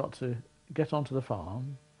Satanists have got to get onto the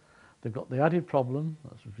farm, they've got the added problem,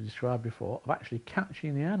 as we described before, of actually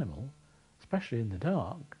catching the animal, especially in the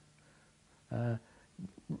dark,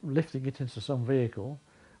 lifting it into some vehicle,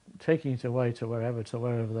 taking it away to wherever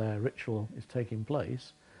their ritual is taking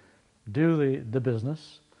place, do the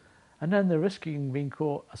business, and then they're risking being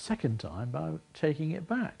caught a second time by taking it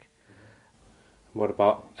back. What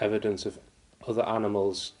about evidence of other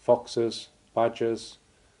animals, foxes, badgers?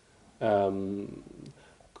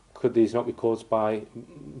 Could these not be caused by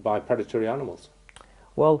predatory animals?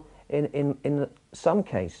 Well, in some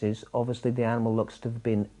cases, obviously the animal looks to have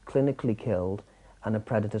been clinically killed and the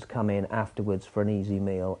predators come in afterwards for an easy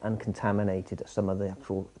meal and contaminated some of the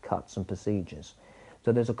actual cuts and procedures.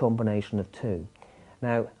 So there's a combination of two.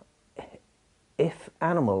 Now, if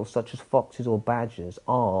animals such as foxes or badgers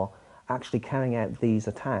are actually carrying out these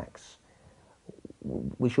attacks,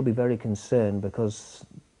 we should be very concerned, because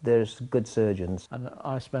there's good surgeons. And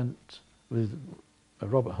I spent with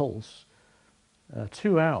Robert Hulse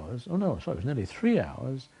 2 hours, oh no, sorry, it was nearly 3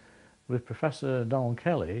 hours, with Professor Donald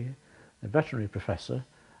Kelly, a veterinary professor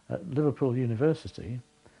at Liverpool University.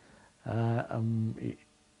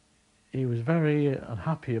 He was very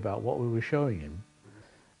unhappy about what we were showing him,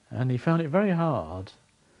 and he found it very hard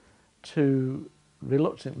to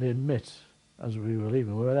reluctantly admit, as we were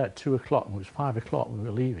leaving, we were there at 2 o'clock, and it was 5 o'clock we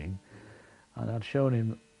were leaving, and I'd shown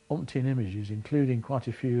him umpteen images, including quite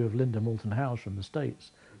a few of Linda Moulton House from the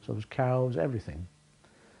States. So there was cows, everything.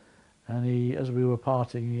 And he, as we were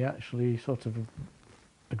parting, he actually sort of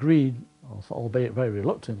agreed, albeit very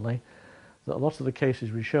reluctantly, that a lot of the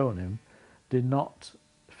cases we'd shown him did not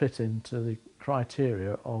fit into the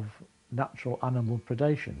criteria of natural animal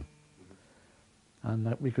predation. And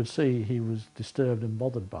that we could see he was disturbed and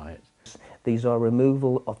bothered by it. These are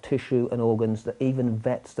removal of tissue and organs that even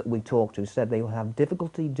vets that we talked to said they will have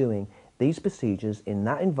difficulty doing these procedures in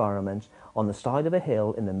that environment, on the side of a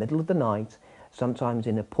hill in the middle of the night, sometimes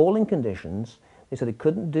in appalling conditions. They said they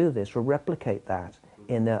couldn't do this or replicate that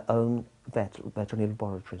in their own veterinary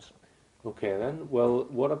laboratories. Okay then, well,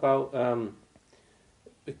 what about,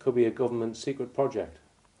 it could be a government secret project?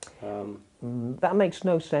 That makes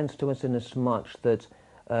no sense to us, in as much that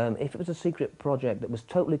if it was a secret project that was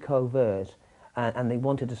totally covert and they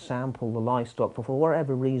wanted to sample the livestock for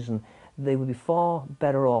whatever reason, they would be far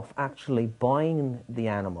better off actually buying the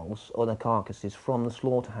animals or the carcasses from the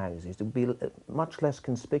slaughterhouses. It would be much less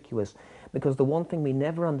conspicuous, because the one thing we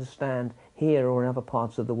never understand here or in other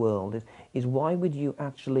parts of the world is why would you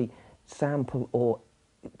actually sample or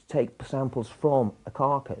take samples from a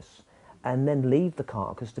carcass and then leave the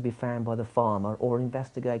carcass to be found by the farmer or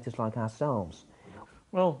investigators like ourselves?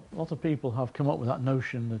 Well, a lot of people have come up with that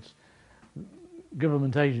notion that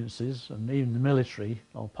government agencies and even the military,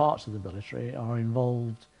 or parts of the military, are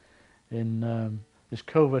involved in this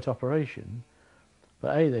covert operation.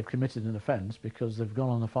 But A, they've committed an offence because they've gone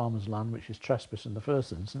on the farmer's land, which is trespass in the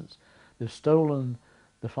first instance. They've stolen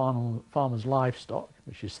the farmer's livestock,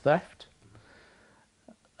 which is theft.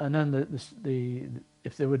 And then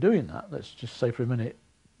if they were doing that, let's just say for a minute,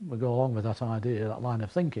 we'll go along with that idea, that line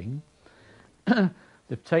of thinking,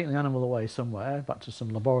 they've taken the animal away somewhere, back to some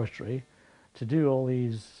laboratory, to do all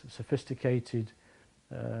these sophisticated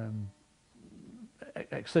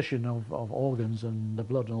excision of organs and the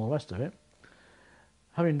blood and all the rest of it.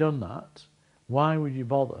 Having done that, why would you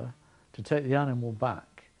bother to take the animal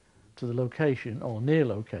back to the location or near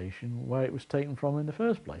location where it was taken from in the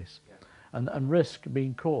first place? And risk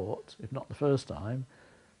being caught, if not the first time,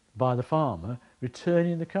 by the farmer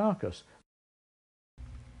returning the carcass.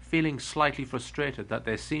 Feeling slightly frustrated that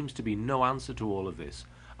there seems to be no answer to all of this,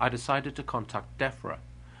 I decided to contact DEFRA,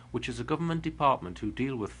 which is a government department who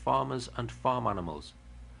deal with farmers and farm animals.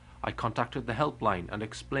 I contacted the helpline and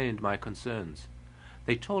explained my concerns.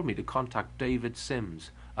 They told me to contact David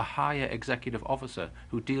Sims, a higher executive officer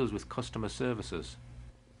who deals with customer services.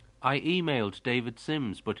 I emailed David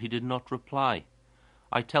Sims, but he did not reply.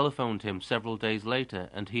 I telephoned him several days later,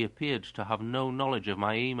 and he appeared to have no knowledge of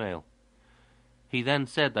my email. He then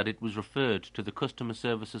said that it was referred to the customer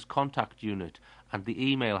services contact unit, and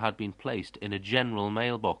the email had been placed in a general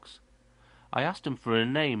mailbox. I asked him for a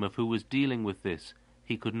name of who was dealing with this.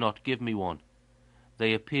 He could not give me one.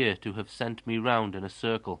 They appear to have sent me round in a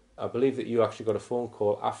circle. I believe that you actually got a phone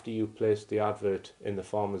call after you placed the advert in the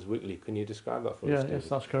Farmers Weekly. Can you describe that for us, David? Yes,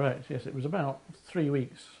 that's correct. Yes, it was about 3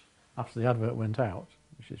 weeks after the advert went out,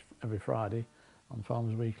 which is every Friday on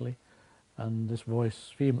Farmers Weekly, and this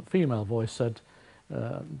voice, female voice, said,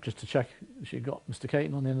 just to check she got Mr.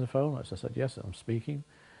 Caton on the end of the phone. I said, yes, I'm speaking.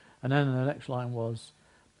 And then the next line was,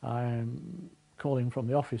 I'm calling from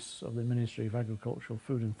the office of the Ministry of Agriculture,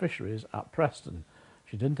 Food and Fisheries at Preston.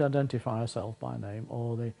 She didn't identify herself by name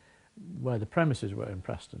or the where the premises were in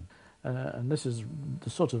Preston. And this is the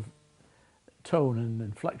sort of tone and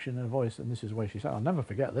inflection in her voice, and this is the way she said, I'll never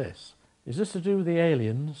forget this. Is this to do with the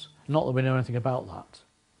aliens? Not that we know anything about that.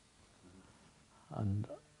 And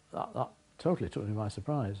that totally took me by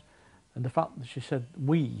surprise. And the fact that she said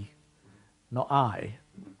we, not I,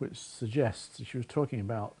 which suggests that she was talking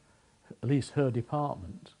about at least her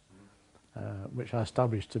department, which I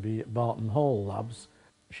established to be at Barton Hall Labs.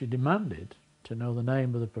 She demanded to know the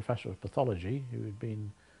name of the professor of pathology who had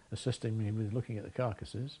been assisting me with looking at the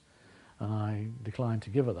carcasses, and I declined to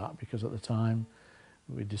give her that because at the time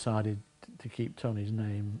we decided to keep Tony's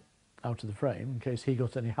name out of the frame in case he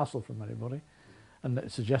got any hassle from anybody, and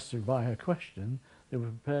it suggested by her question they were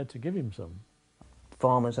prepared to give him some.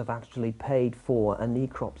 Farmers have actually paid for a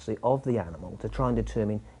necropsy of the animal to try and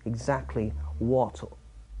determine exactly what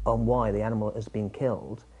and why the animal has been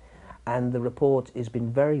killed, and the report has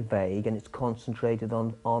been very vague, and it's concentrated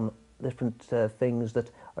on different things that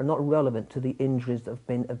are not relevant to the injuries that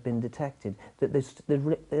have been detected. That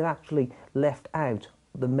they've actually left out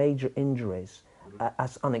the major injuries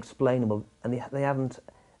as unexplainable, and they haven't,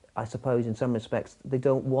 I suppose in some respects, they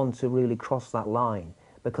don't want to really cross that line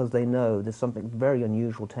because they know there's something very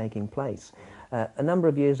unusual taking place. A number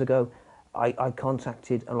of years ago, I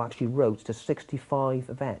contacted and actually wrote to 65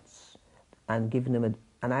 vets and given them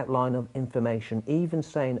an outline of information, even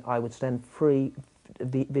saying I would send free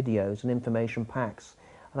videos and information packs,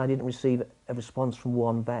 and I didn't receive a response from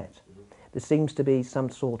one vet. There seems to be some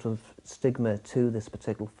sort of stigma to this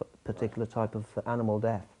particular type of animal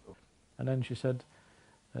death. And then she said,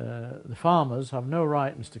 the farmers have no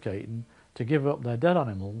right, Mr. Caton, to give up their dead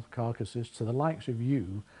animal carcasses to the likes of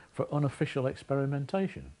you for unofficial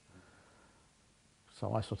experimentation.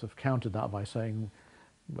 So I sort of countered that by saying,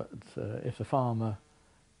 but if the farmer,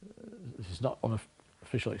 this is not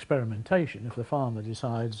unofficial experimentation, if the farmer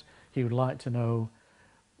decides he would like to know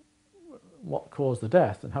what caused the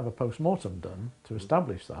death and have a post-mortem done to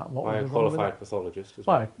establish that, what by a qualified pathologist as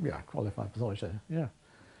well. Yeah, qualified pathologist, yeah.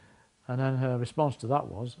 And then her response to that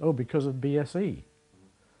was, oh, because of BSE.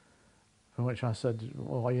 From which I said,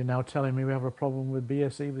 well, are you now telling me we have a problem with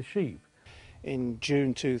BSE with sheep? In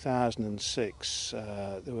June 2006,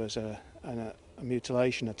 there was a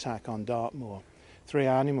mutilation attack on Dartmoor. 3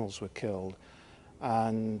 animals were killed,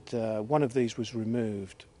 and one of these was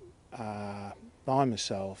removed by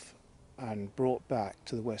myself and brought back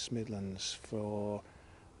to the West Midlands for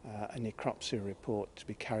a necropsy report to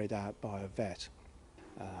be carried out by a vet.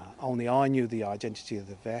 Only I knew the identity of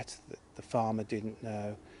the vet, the farmer didn't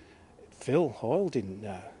know, Phil Hoyle didn't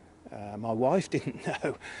know, my wife didn't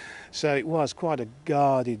know, so it was quite a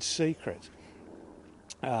guarded secret.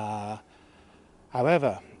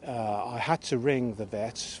 However, I had to ring the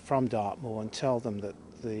vets from Dartmoor and tell them that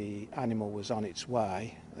the animal was on its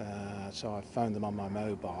way, so I phoned them on my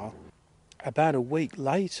mobile. About a week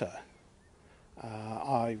later,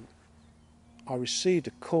 I received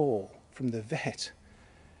a call from the vet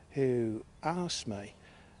who asked me,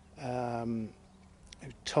 who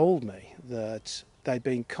told me that they'd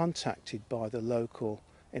been contacted by the local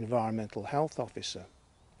environmental health officer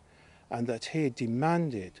and that he had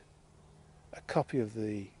demanded a copy of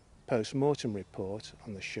the post-mortem report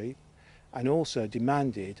on the sheep and also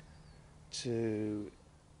demanded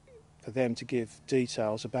for them to give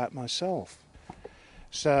details about myself.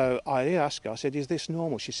 So I asked her, I said, is this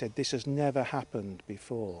normal? She said, this has never happened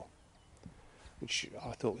before, which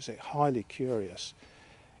I thought was highly curious.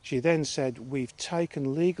 She then said, we've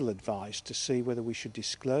taken legal advice to see whether we should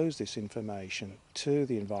disclose this information to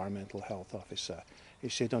the environmental health officer. He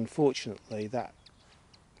said, unfortunately, that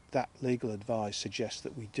legal advice suggests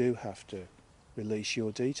that we do have to release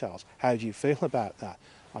your details. How do you feel about that?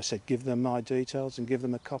 I said, give them my details and give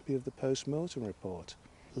them a copy of the post-mortem report.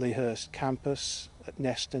 Lea Hurst campus at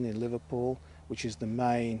Neston in Liverpool, which is the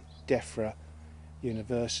main DEFRA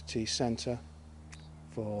university centre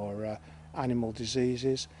for animal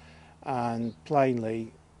diseases, and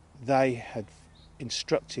plainly they had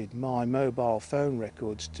instructed my mobile phone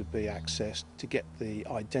records to be accessed to get the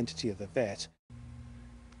identity of the vet.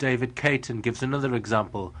 David Caton gives another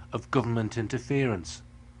example of government interference.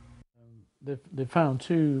 They found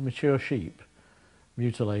 2 mature sheep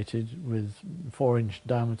mutilated with 4-inch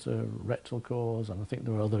diameter rectal cores, and I think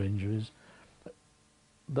there were other injuries.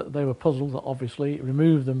 They were puzzled, obviously,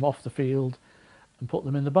 removed them off the field and put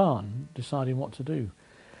them in the barn, deciding what to do.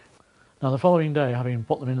 Now the following day, having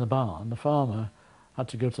put them in the barn, the farmer had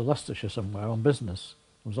to go to Leicestershire somewhere on business,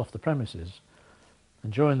 was off the premises,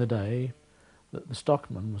 and during the day the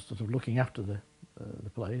stockman was sort of looking after the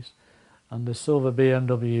place, and the silver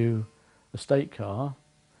BMW estate car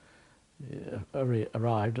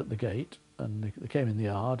arrived at the gate, and they came in the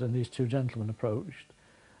yard, and these two gentlemen approached,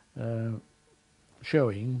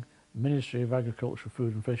 showing Ministry of Agriculture,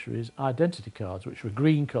 Food and Fisheries identity cards, which were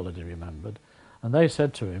green coloured, he remembered, and they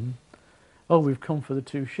said to him, "Oh, we've come for the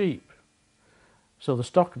two sheep." So the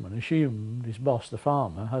stockman assumed his boss, the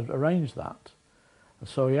farmer, had arranged that.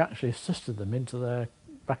 So he actually assisted them into the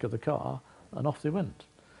back of the car, and off they went.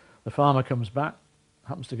 The farmer comes back,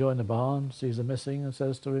 happens to go in the barn, sees them missing, and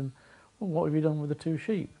says to him, "Well, what have you done with the two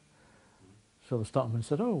sheep?" So the stockman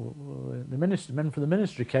said, "Oh, well, the men from the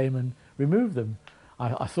ministry came and removed them.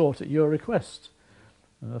 I thought at your request."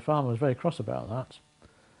 And the farmer was very cross about that,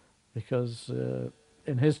 because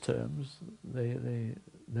in his terms, the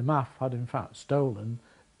MAF had in fact stolen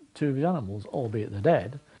two of his animals, albeit they're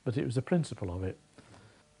dead, but it was the principle of it.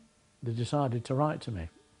 They decided to write to me.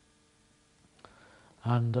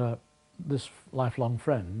 And this lifelong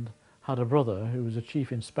friend had a brother who was a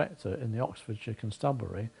chief inspector in the Oxfordshire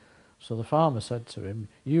Constabulary. So the farmer said to him,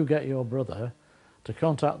 "You get your brother to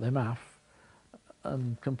contact the MAF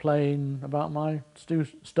and complain about my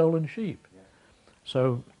stolen sheep." Yeah.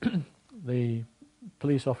 So the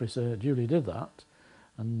police officer duly did that,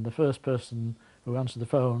 and the first person who answered the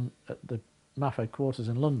phone at the MAF headquarters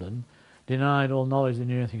in London denied all knowledge they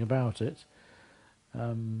knew anything about it.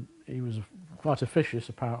 He was quite officious,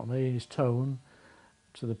 apparently, in his tone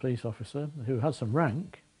to the police officer, who had some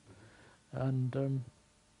rank, and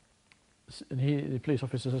the police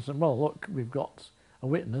officer said, "Well, look, we've got a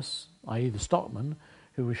witness, i.e. the stockman,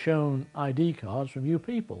 who was shown ID cards from you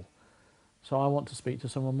people. So I want to speak to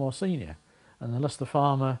someone more senior. And unless the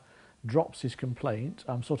farmer drops his complaint,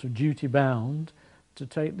 I'm sort of duty-bound to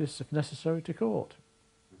take this, if necessary, to court."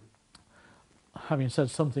 Having said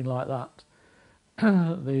something like that,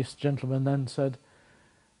 this gentleman then said,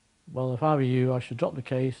 "Well, if I were you, I should drop the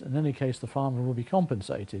case. In any case, the farmer will be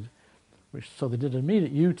compensated." So they did an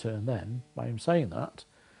immediate U-turn then, by him saying that.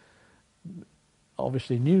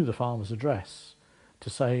 Obviously knew the farmer's address to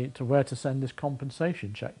say to where to send this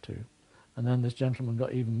compensation cheque to. And then this gentleman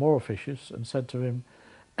got even more officious and said to him,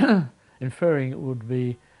 inferring it would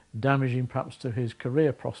be damaging perhaps to his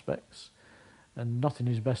career prospects and not in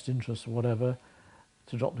his best interest or whatever,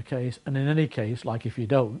 to drop the case. And in any case, like if you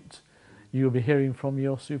don't, you'll be hearing from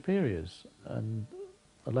your superiors. And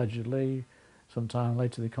allegedly, sometime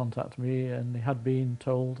later they contacted me and they had been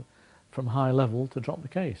told from high level to drop the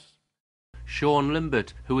case. Sean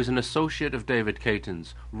Limbert, who is an associate of David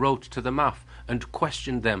Caton's, wrote to the MAF and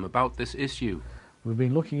questioned them about this issue. "We've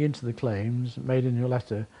been looking into the claims made in your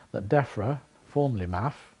letter that DEFRA, formerly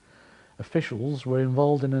MAF, officials were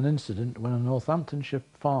involved in an incident when a Northamptonshire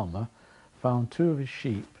farmer found two of his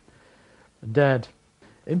sheep dead.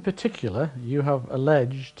 In particular, you have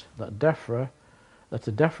alleged that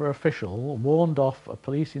a DEFRA official warned off a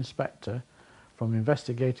police inspector from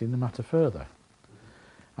investigating the matter further.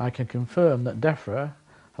 I can confirm that DEFRA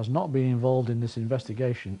has not been involved in this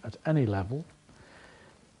investigation at any level.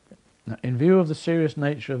 Now, in view of the serious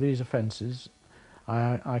nature of these offences,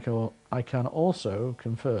 I can also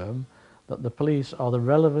confirm that the police are the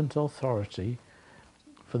relevant authority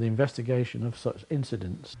for the investigation of such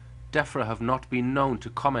incidents." DEFRA have not been known to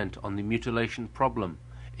comment on the mutilation problem.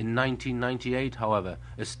 In 1998, however,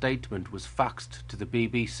 a statement was faxed to the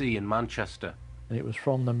BBC in Manchester. And it was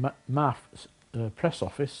from the MAF press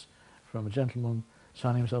office, from a gentleman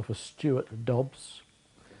signing himself as Stuart Dobbs.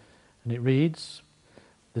 And it reads,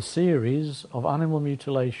 "The series of animal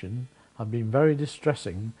mutilation have been very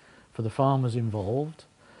distressing for the farmers involved,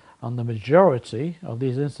 and the majority of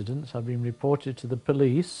these incidents have been reported to the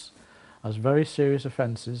police as very serious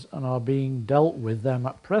offences and are being dealt with them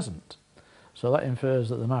at present." So that infers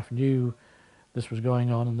that the MAF knew this was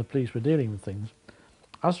going on and the police were dealing with things.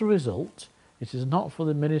 "As a result, it is not for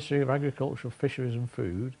the Ministry of Agriculture, Fisheries and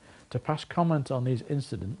Food to pass comment on these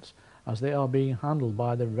incidents as they are being handled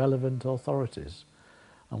by the relevant authorities."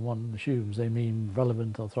 And one assumes they mean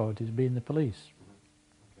relevant authorities being the police.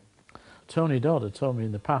 Tony Dodd had told me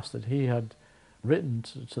in the past that he had written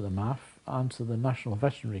to the MAF and to the National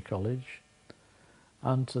Veterinary College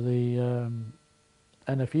and to the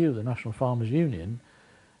NFU, the National Farmers Union,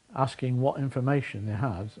 asking what information they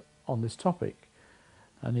had on this topic.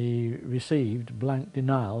 And he received blank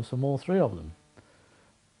denials from all three of them.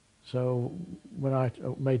 So when I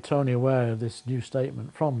made Tony aware of this new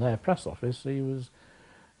statement from their press office, he was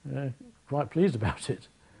quite pleased about it.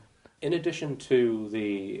 In addition to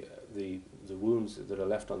the wounds that are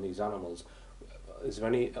left on these animals, is there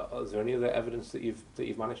any other evidence that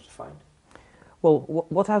you've managed to find? Well,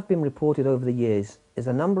 what has been reported over the years is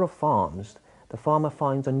a number of farms, the farmer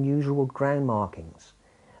finds unusual ground markings.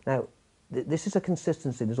 Now, this is a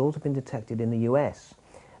consistency that's also been detected in the US.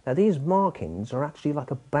 Now these markings are actually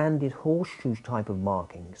like a banded horseshoe type of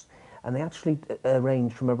markings, and they actually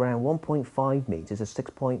range from around 1.5 metres to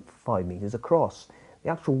 6.5 metres across. The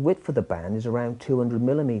actual width of the band is around 200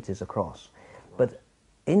 millimetres across. But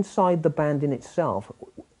inside the band in itself,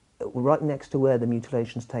 right next to where the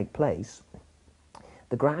mutilations take place,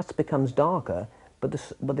 the grass becomes darker, but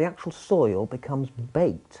the actual soil becomes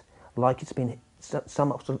baked, like it's been some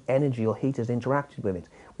sort of energy or heat has interacted with it.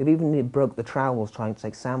 We've even broke the trowels trying to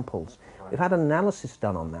take samples. We've had an analysis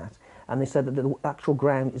done on that, and they said that the actual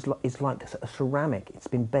ground is like a ceramic. It's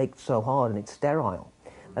been baked so hard and it's sterile.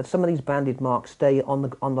 And some of these banded marks stay on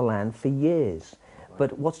the land for years.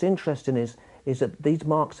 But what's interesting is that these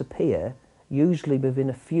marks appear usually within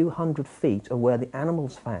a few hundred feet of where the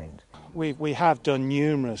animal's found. We have done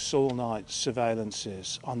numerous all-night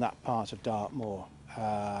surveillances on that part of Dartmoor.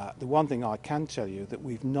 The one thing I can tell you that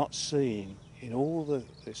we've not seen in all the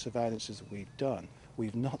surveillances that we've done,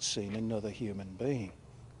 we've not seen another human being,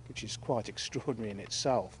 which is quite extraordinary in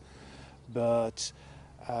itself. But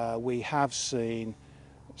we have seen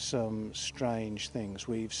some strange things.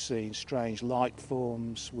 We've seen strange light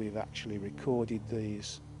forms. We've actually recorded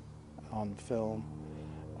these on film.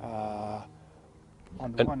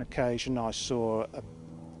 On one occasion I saw a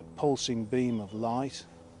pulsing beam of light.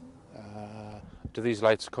 Do these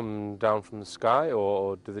lights come down from the sky,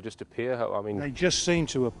 or do they just appear? I mean, they just seem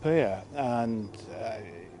to appear, and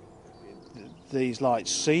these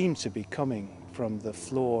lights seem to be coming from the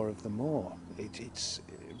floor of the moor. It's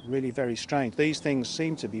really very strange. These things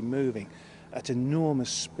seem to be moving at enormous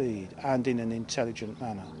speed and in an intelligent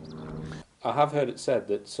manner. I have heard it said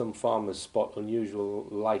that some farmers spot unusual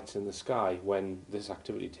lights in the sky when this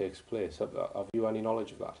activity takes place. Have you any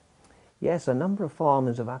knowledge of that? Yes, a number of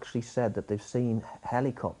farmers have actually said that they've seen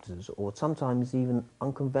helicopters, or sometimes even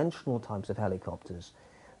unconventional types of helicopters,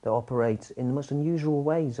 that operate in the most unusual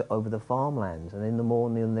ways over the farmland, and in the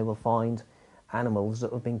morning they will find animals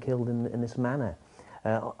that have been killed in this manner.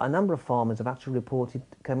 A number of farmers have actually reported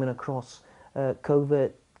coming across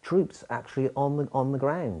covert troops actually on the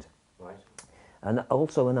ground. Right. And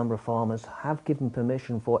also a number of farmers have given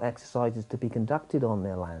permission for exercises to be conducted on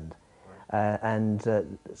their land.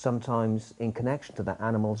 And sometimes in connection to that,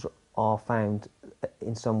 animals are found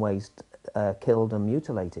in some ways killed and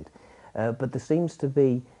mutilated. But there seems to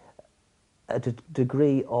be a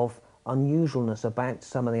degree of unusualness about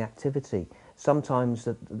some of the activity. Sometimes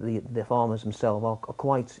the farmers themselves are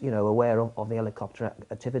quite aware of the helicopter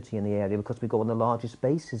activity in the area, because we've got one of the largest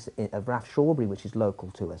bases of Rath Shawbury, which is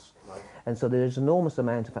local to us. Right. And so there's an enormous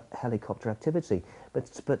amount of helicopter activity.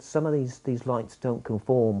 But some of these lights don't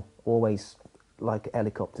conform always like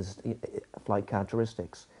helicopters' flight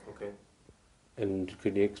characteristics. Okay. And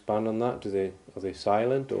could you expand on that? Are they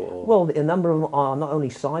silent, or? Well, a number of them are not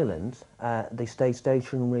only silent, they stay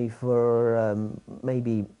stationary for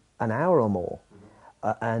maybe an hour or more,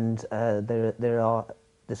 and they are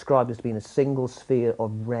described as being a single sphere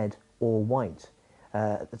of red or white.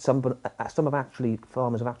 Farmers have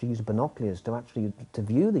actually used binoculars to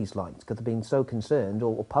view these lights, because they've been so concerned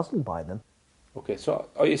or puzzled by them. Okay, so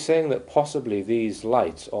are you saying that possibly these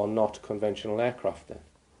lights are not conventional aircraft then?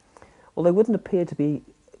 Well, they wouldn't appear to be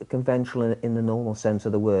conventional in the normal sense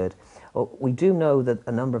of the word. We do know that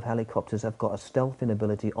a number of helicopters have got a stealthing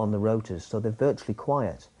ability on the rotors, so they're virtually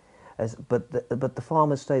quiet. But the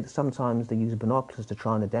farmers say that sometimes they use binoculars to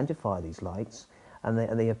try and identify these lights, and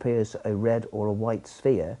they appear as a red or a white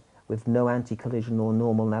sphere with no anti-collision or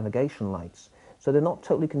normal navigation lights. So they're not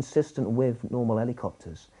totally consistent with normal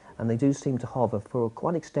helicopters, and they do seem to hover for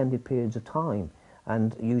quite extended periods of time.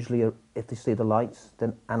 And usually, if they see the lights,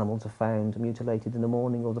 then animals are found mutilated in the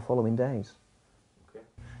morning or the following days.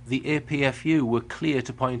 The APFU were clear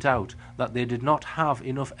to point out that they did not have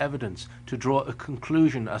enough evidence to draw a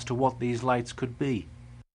conclusion as to what these lights could be.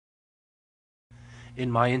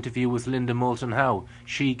 In my interview with Linda Moulton Howe,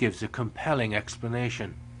 she gives a compelling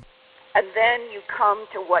explanation. And then you come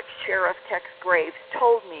to what Sheriff Tex Graves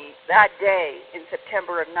told me that day in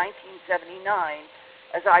September of 1979,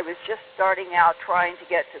 as I was just starting out trying to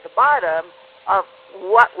get to the bottom of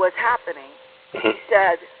what was happening. He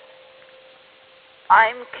said,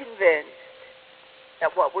 I'm convinced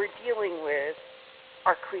that what we're dealing with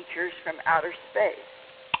are creatures from outer space.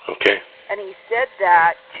 Okay. And he said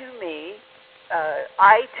that to me,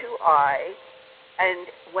 eye to eye, and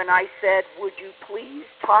when I said, would you please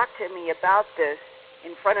talk to me about this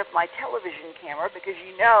in front of my television camera, because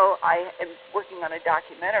you know I am working on a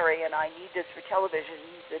documentary and I need this for television,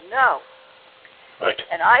 he said no. Right.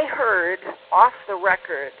 And I heard off the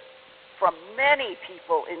record from many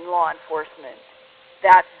people in law enforcement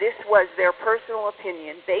that this was their personal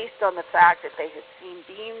opinion based on the fact that they had seen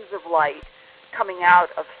beams of light coming out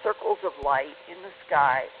of circles of light in the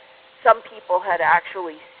sky. Some people had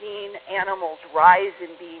actually seen animals rise in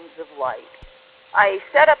beams of light. I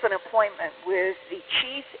set up an appointment with the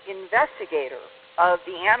chief investigator of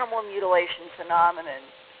the animal mutilation phenomenon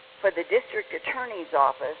for the district attorney's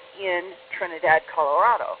office in Trinidad,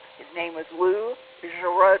 Colorado. His name was Lou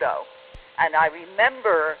Giraudo, and I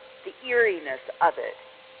remember the eeriness of it.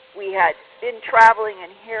 We had been traveling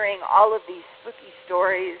and hearing all of these spooky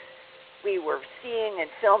stories. We were seeing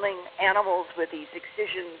and filming animals with these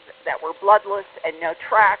excisions that were bloodless and no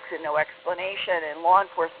tracks and no explanation, and law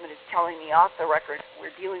enforcement is telling me off the record,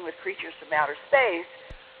 we're dealing with creatures from outer space.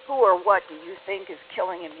 Who or what do you think is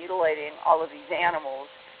killing and mutilating all of these animals?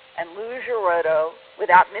 And Lou Giraudo,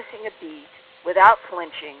 without missing a beat, without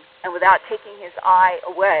flinching, and without taking his eye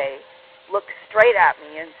away, looked straight at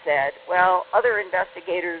me and said, well, other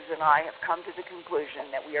investigators and I have come to the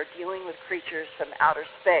conclusion that we are dealing with creatures from outer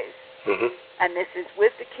space. Mm-hmm. And this is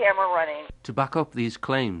with the camera running. To back up these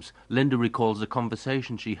claims, Linda recalls a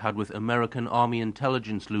conversation she had with American Army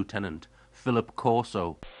Intelligence Lieutenant Philip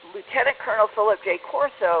Corso. Lieutenant Colonel Philip J.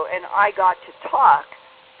 Corso and I got to talk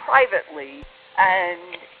privately,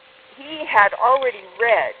 and he had already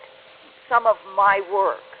read some of my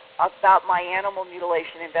work about my animal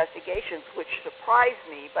mutilation investigations, which surprised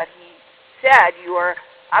me, but he said, you are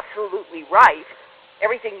absolutely right.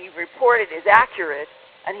 Everything you've reported is accurate.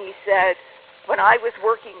 And he said, when I was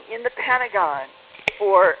working in the Pentagon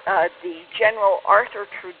for the General Arthur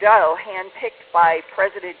Trudeau, handpicked by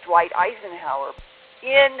President Dwight Eisenhower,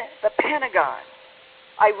 in the Pentagon,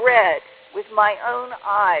 I read with my own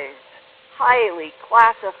eyes highly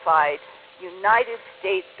classified United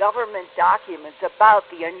States government documents about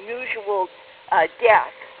the unusual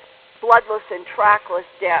deaths, bloodless and trackless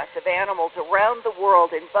deaths of animals around the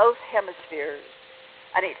world in both hemispheres.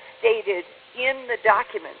 And it stated in the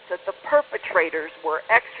documents that the perpetrators were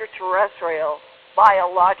extraterrestrial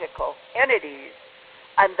biological entities,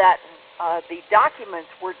 and that the documents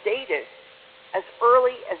were dated as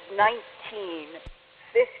early as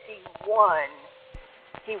 1951.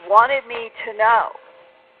 He wanted me to know.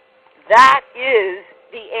 That is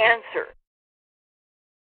the answer.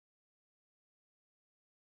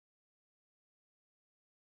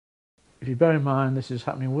 If you bear in mind this is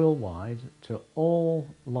happening worldwide to all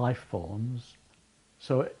life forms,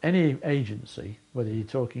 so any agency, whether you're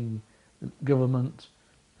talking government,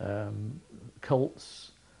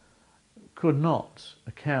 cults, could not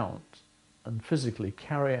account and physically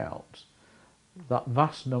carry out that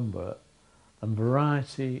vast number and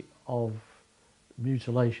variety of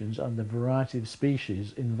mutilations and the variety of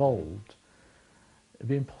species involved. It'd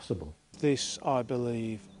be impossible. This, I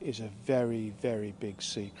believe, is a very, very big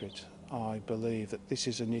secret. I believe that this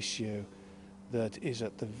is an issue that is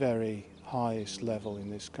at the very highest level in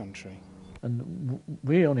this country. And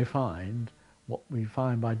we only find what we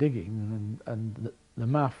find by digging, and the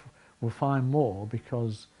MAF will find more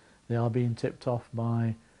because they are being tipped off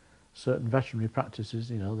by certain veterinary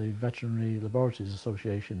practices, you know, the Veterinary Laboratories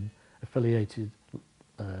Association affiliated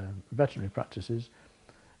veterinary practices,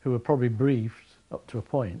 who are probably briefed up to a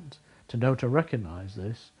point to know to recognise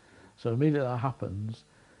this. So immediately that happens,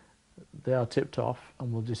 they are tipped off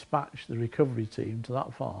and will dispatch the recovery team to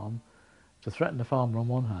that farm to threaten the farmer on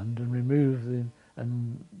one hand and remove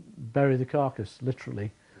and bury the carcass,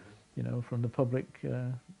 literally, you know, from the public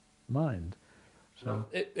mind. So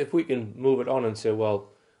if we can move it on and say, well,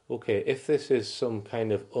 okay, if this is some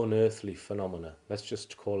kind of unearthly phenomena, let's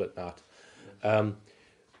just call it that, and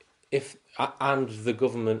the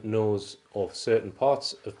government knows, or certain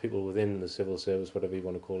parts of people within the civil service, whatever you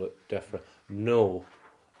want to call it, DEFRA, know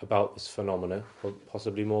about this phenomena,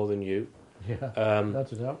 possibly more than you. yeah,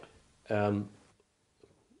 that's a doubt.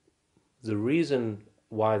 The reason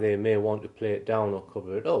why they may want to play it down or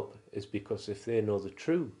cover it up is because if they know the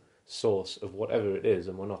true source of whatever it is,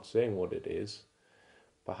 and we're not saying what it is,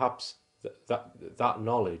 perhaps that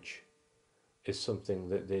knowledge is something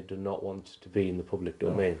that they do not want to be in the public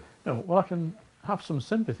domain. No, well, I can have some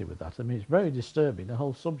sympathy with that. I mean, it's very disturbing. The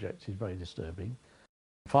whole subject is very disturbing.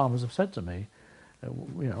 Farmers have said to me,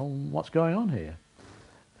 you know, what's going on here?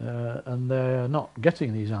 And they're not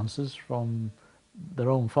getting these answers from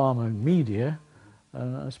their own farmer media,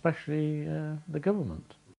 especially the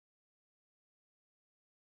government.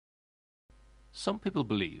 Some people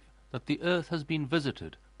believe that the Earth has been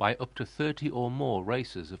visited by up to 30 or more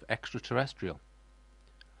races of extraterrestrial.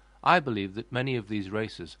 I believe that many of these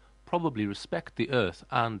races probably respect the Earth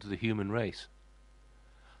and the human race.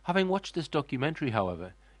 Having watched this documentary,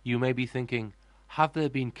 however, you may be thinking, have there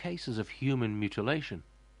been cases of human mutilation?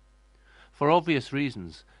 For obvious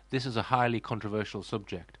reasons, this is a highly controversial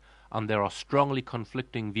subject, and there are strongly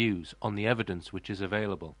conflicting views on the evidence which is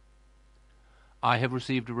available. I have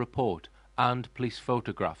received a report and police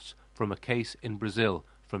photographs from a case in Brazil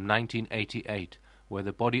from 1988 where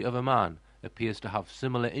the body of a man appears to have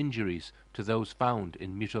similar injuries to those found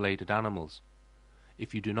in mutilated animals.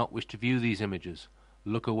 If you do not wish to view these images,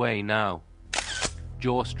 look away now.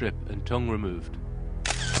 Jaw strip and tongue removed.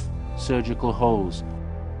 Surgical holes.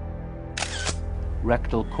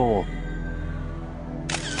 Rectal core.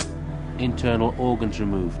 Internal organs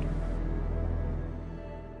removed.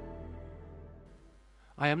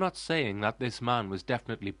 I am not saying that this man was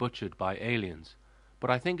definitely butchered by aliens, but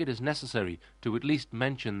I think it is necessary to at least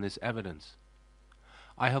mention this evidence.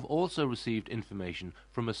 I have also received information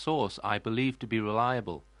from a source I believe to be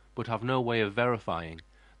reliable, but have no way of verifying,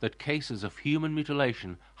 that cases of human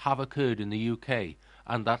mutilation have occurred in the UK,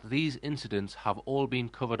 and that these incidents have all been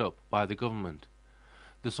covered up by the government.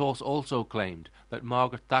 The source also claimed that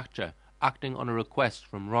Margaret Thatcher, acting on a request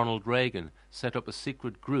from Ronald Reagan, set up a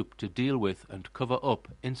secret group to deal with and cover up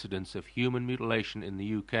incidents of human mutilation in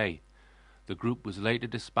the UK. The group was later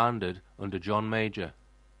disbanded under John Major.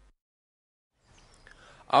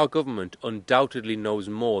 Our government undoubtedly knows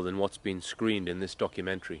more than what's been screened in this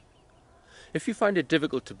documentary. If you find it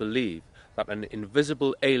difficult to believe that an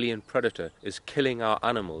invisible alien predator is killing our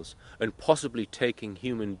animals and possibly taking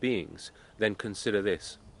human beings, then consider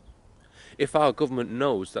this. If our government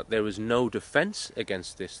knows that there is no defence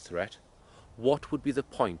against this threat, what would be the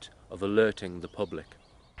point of alerting the public?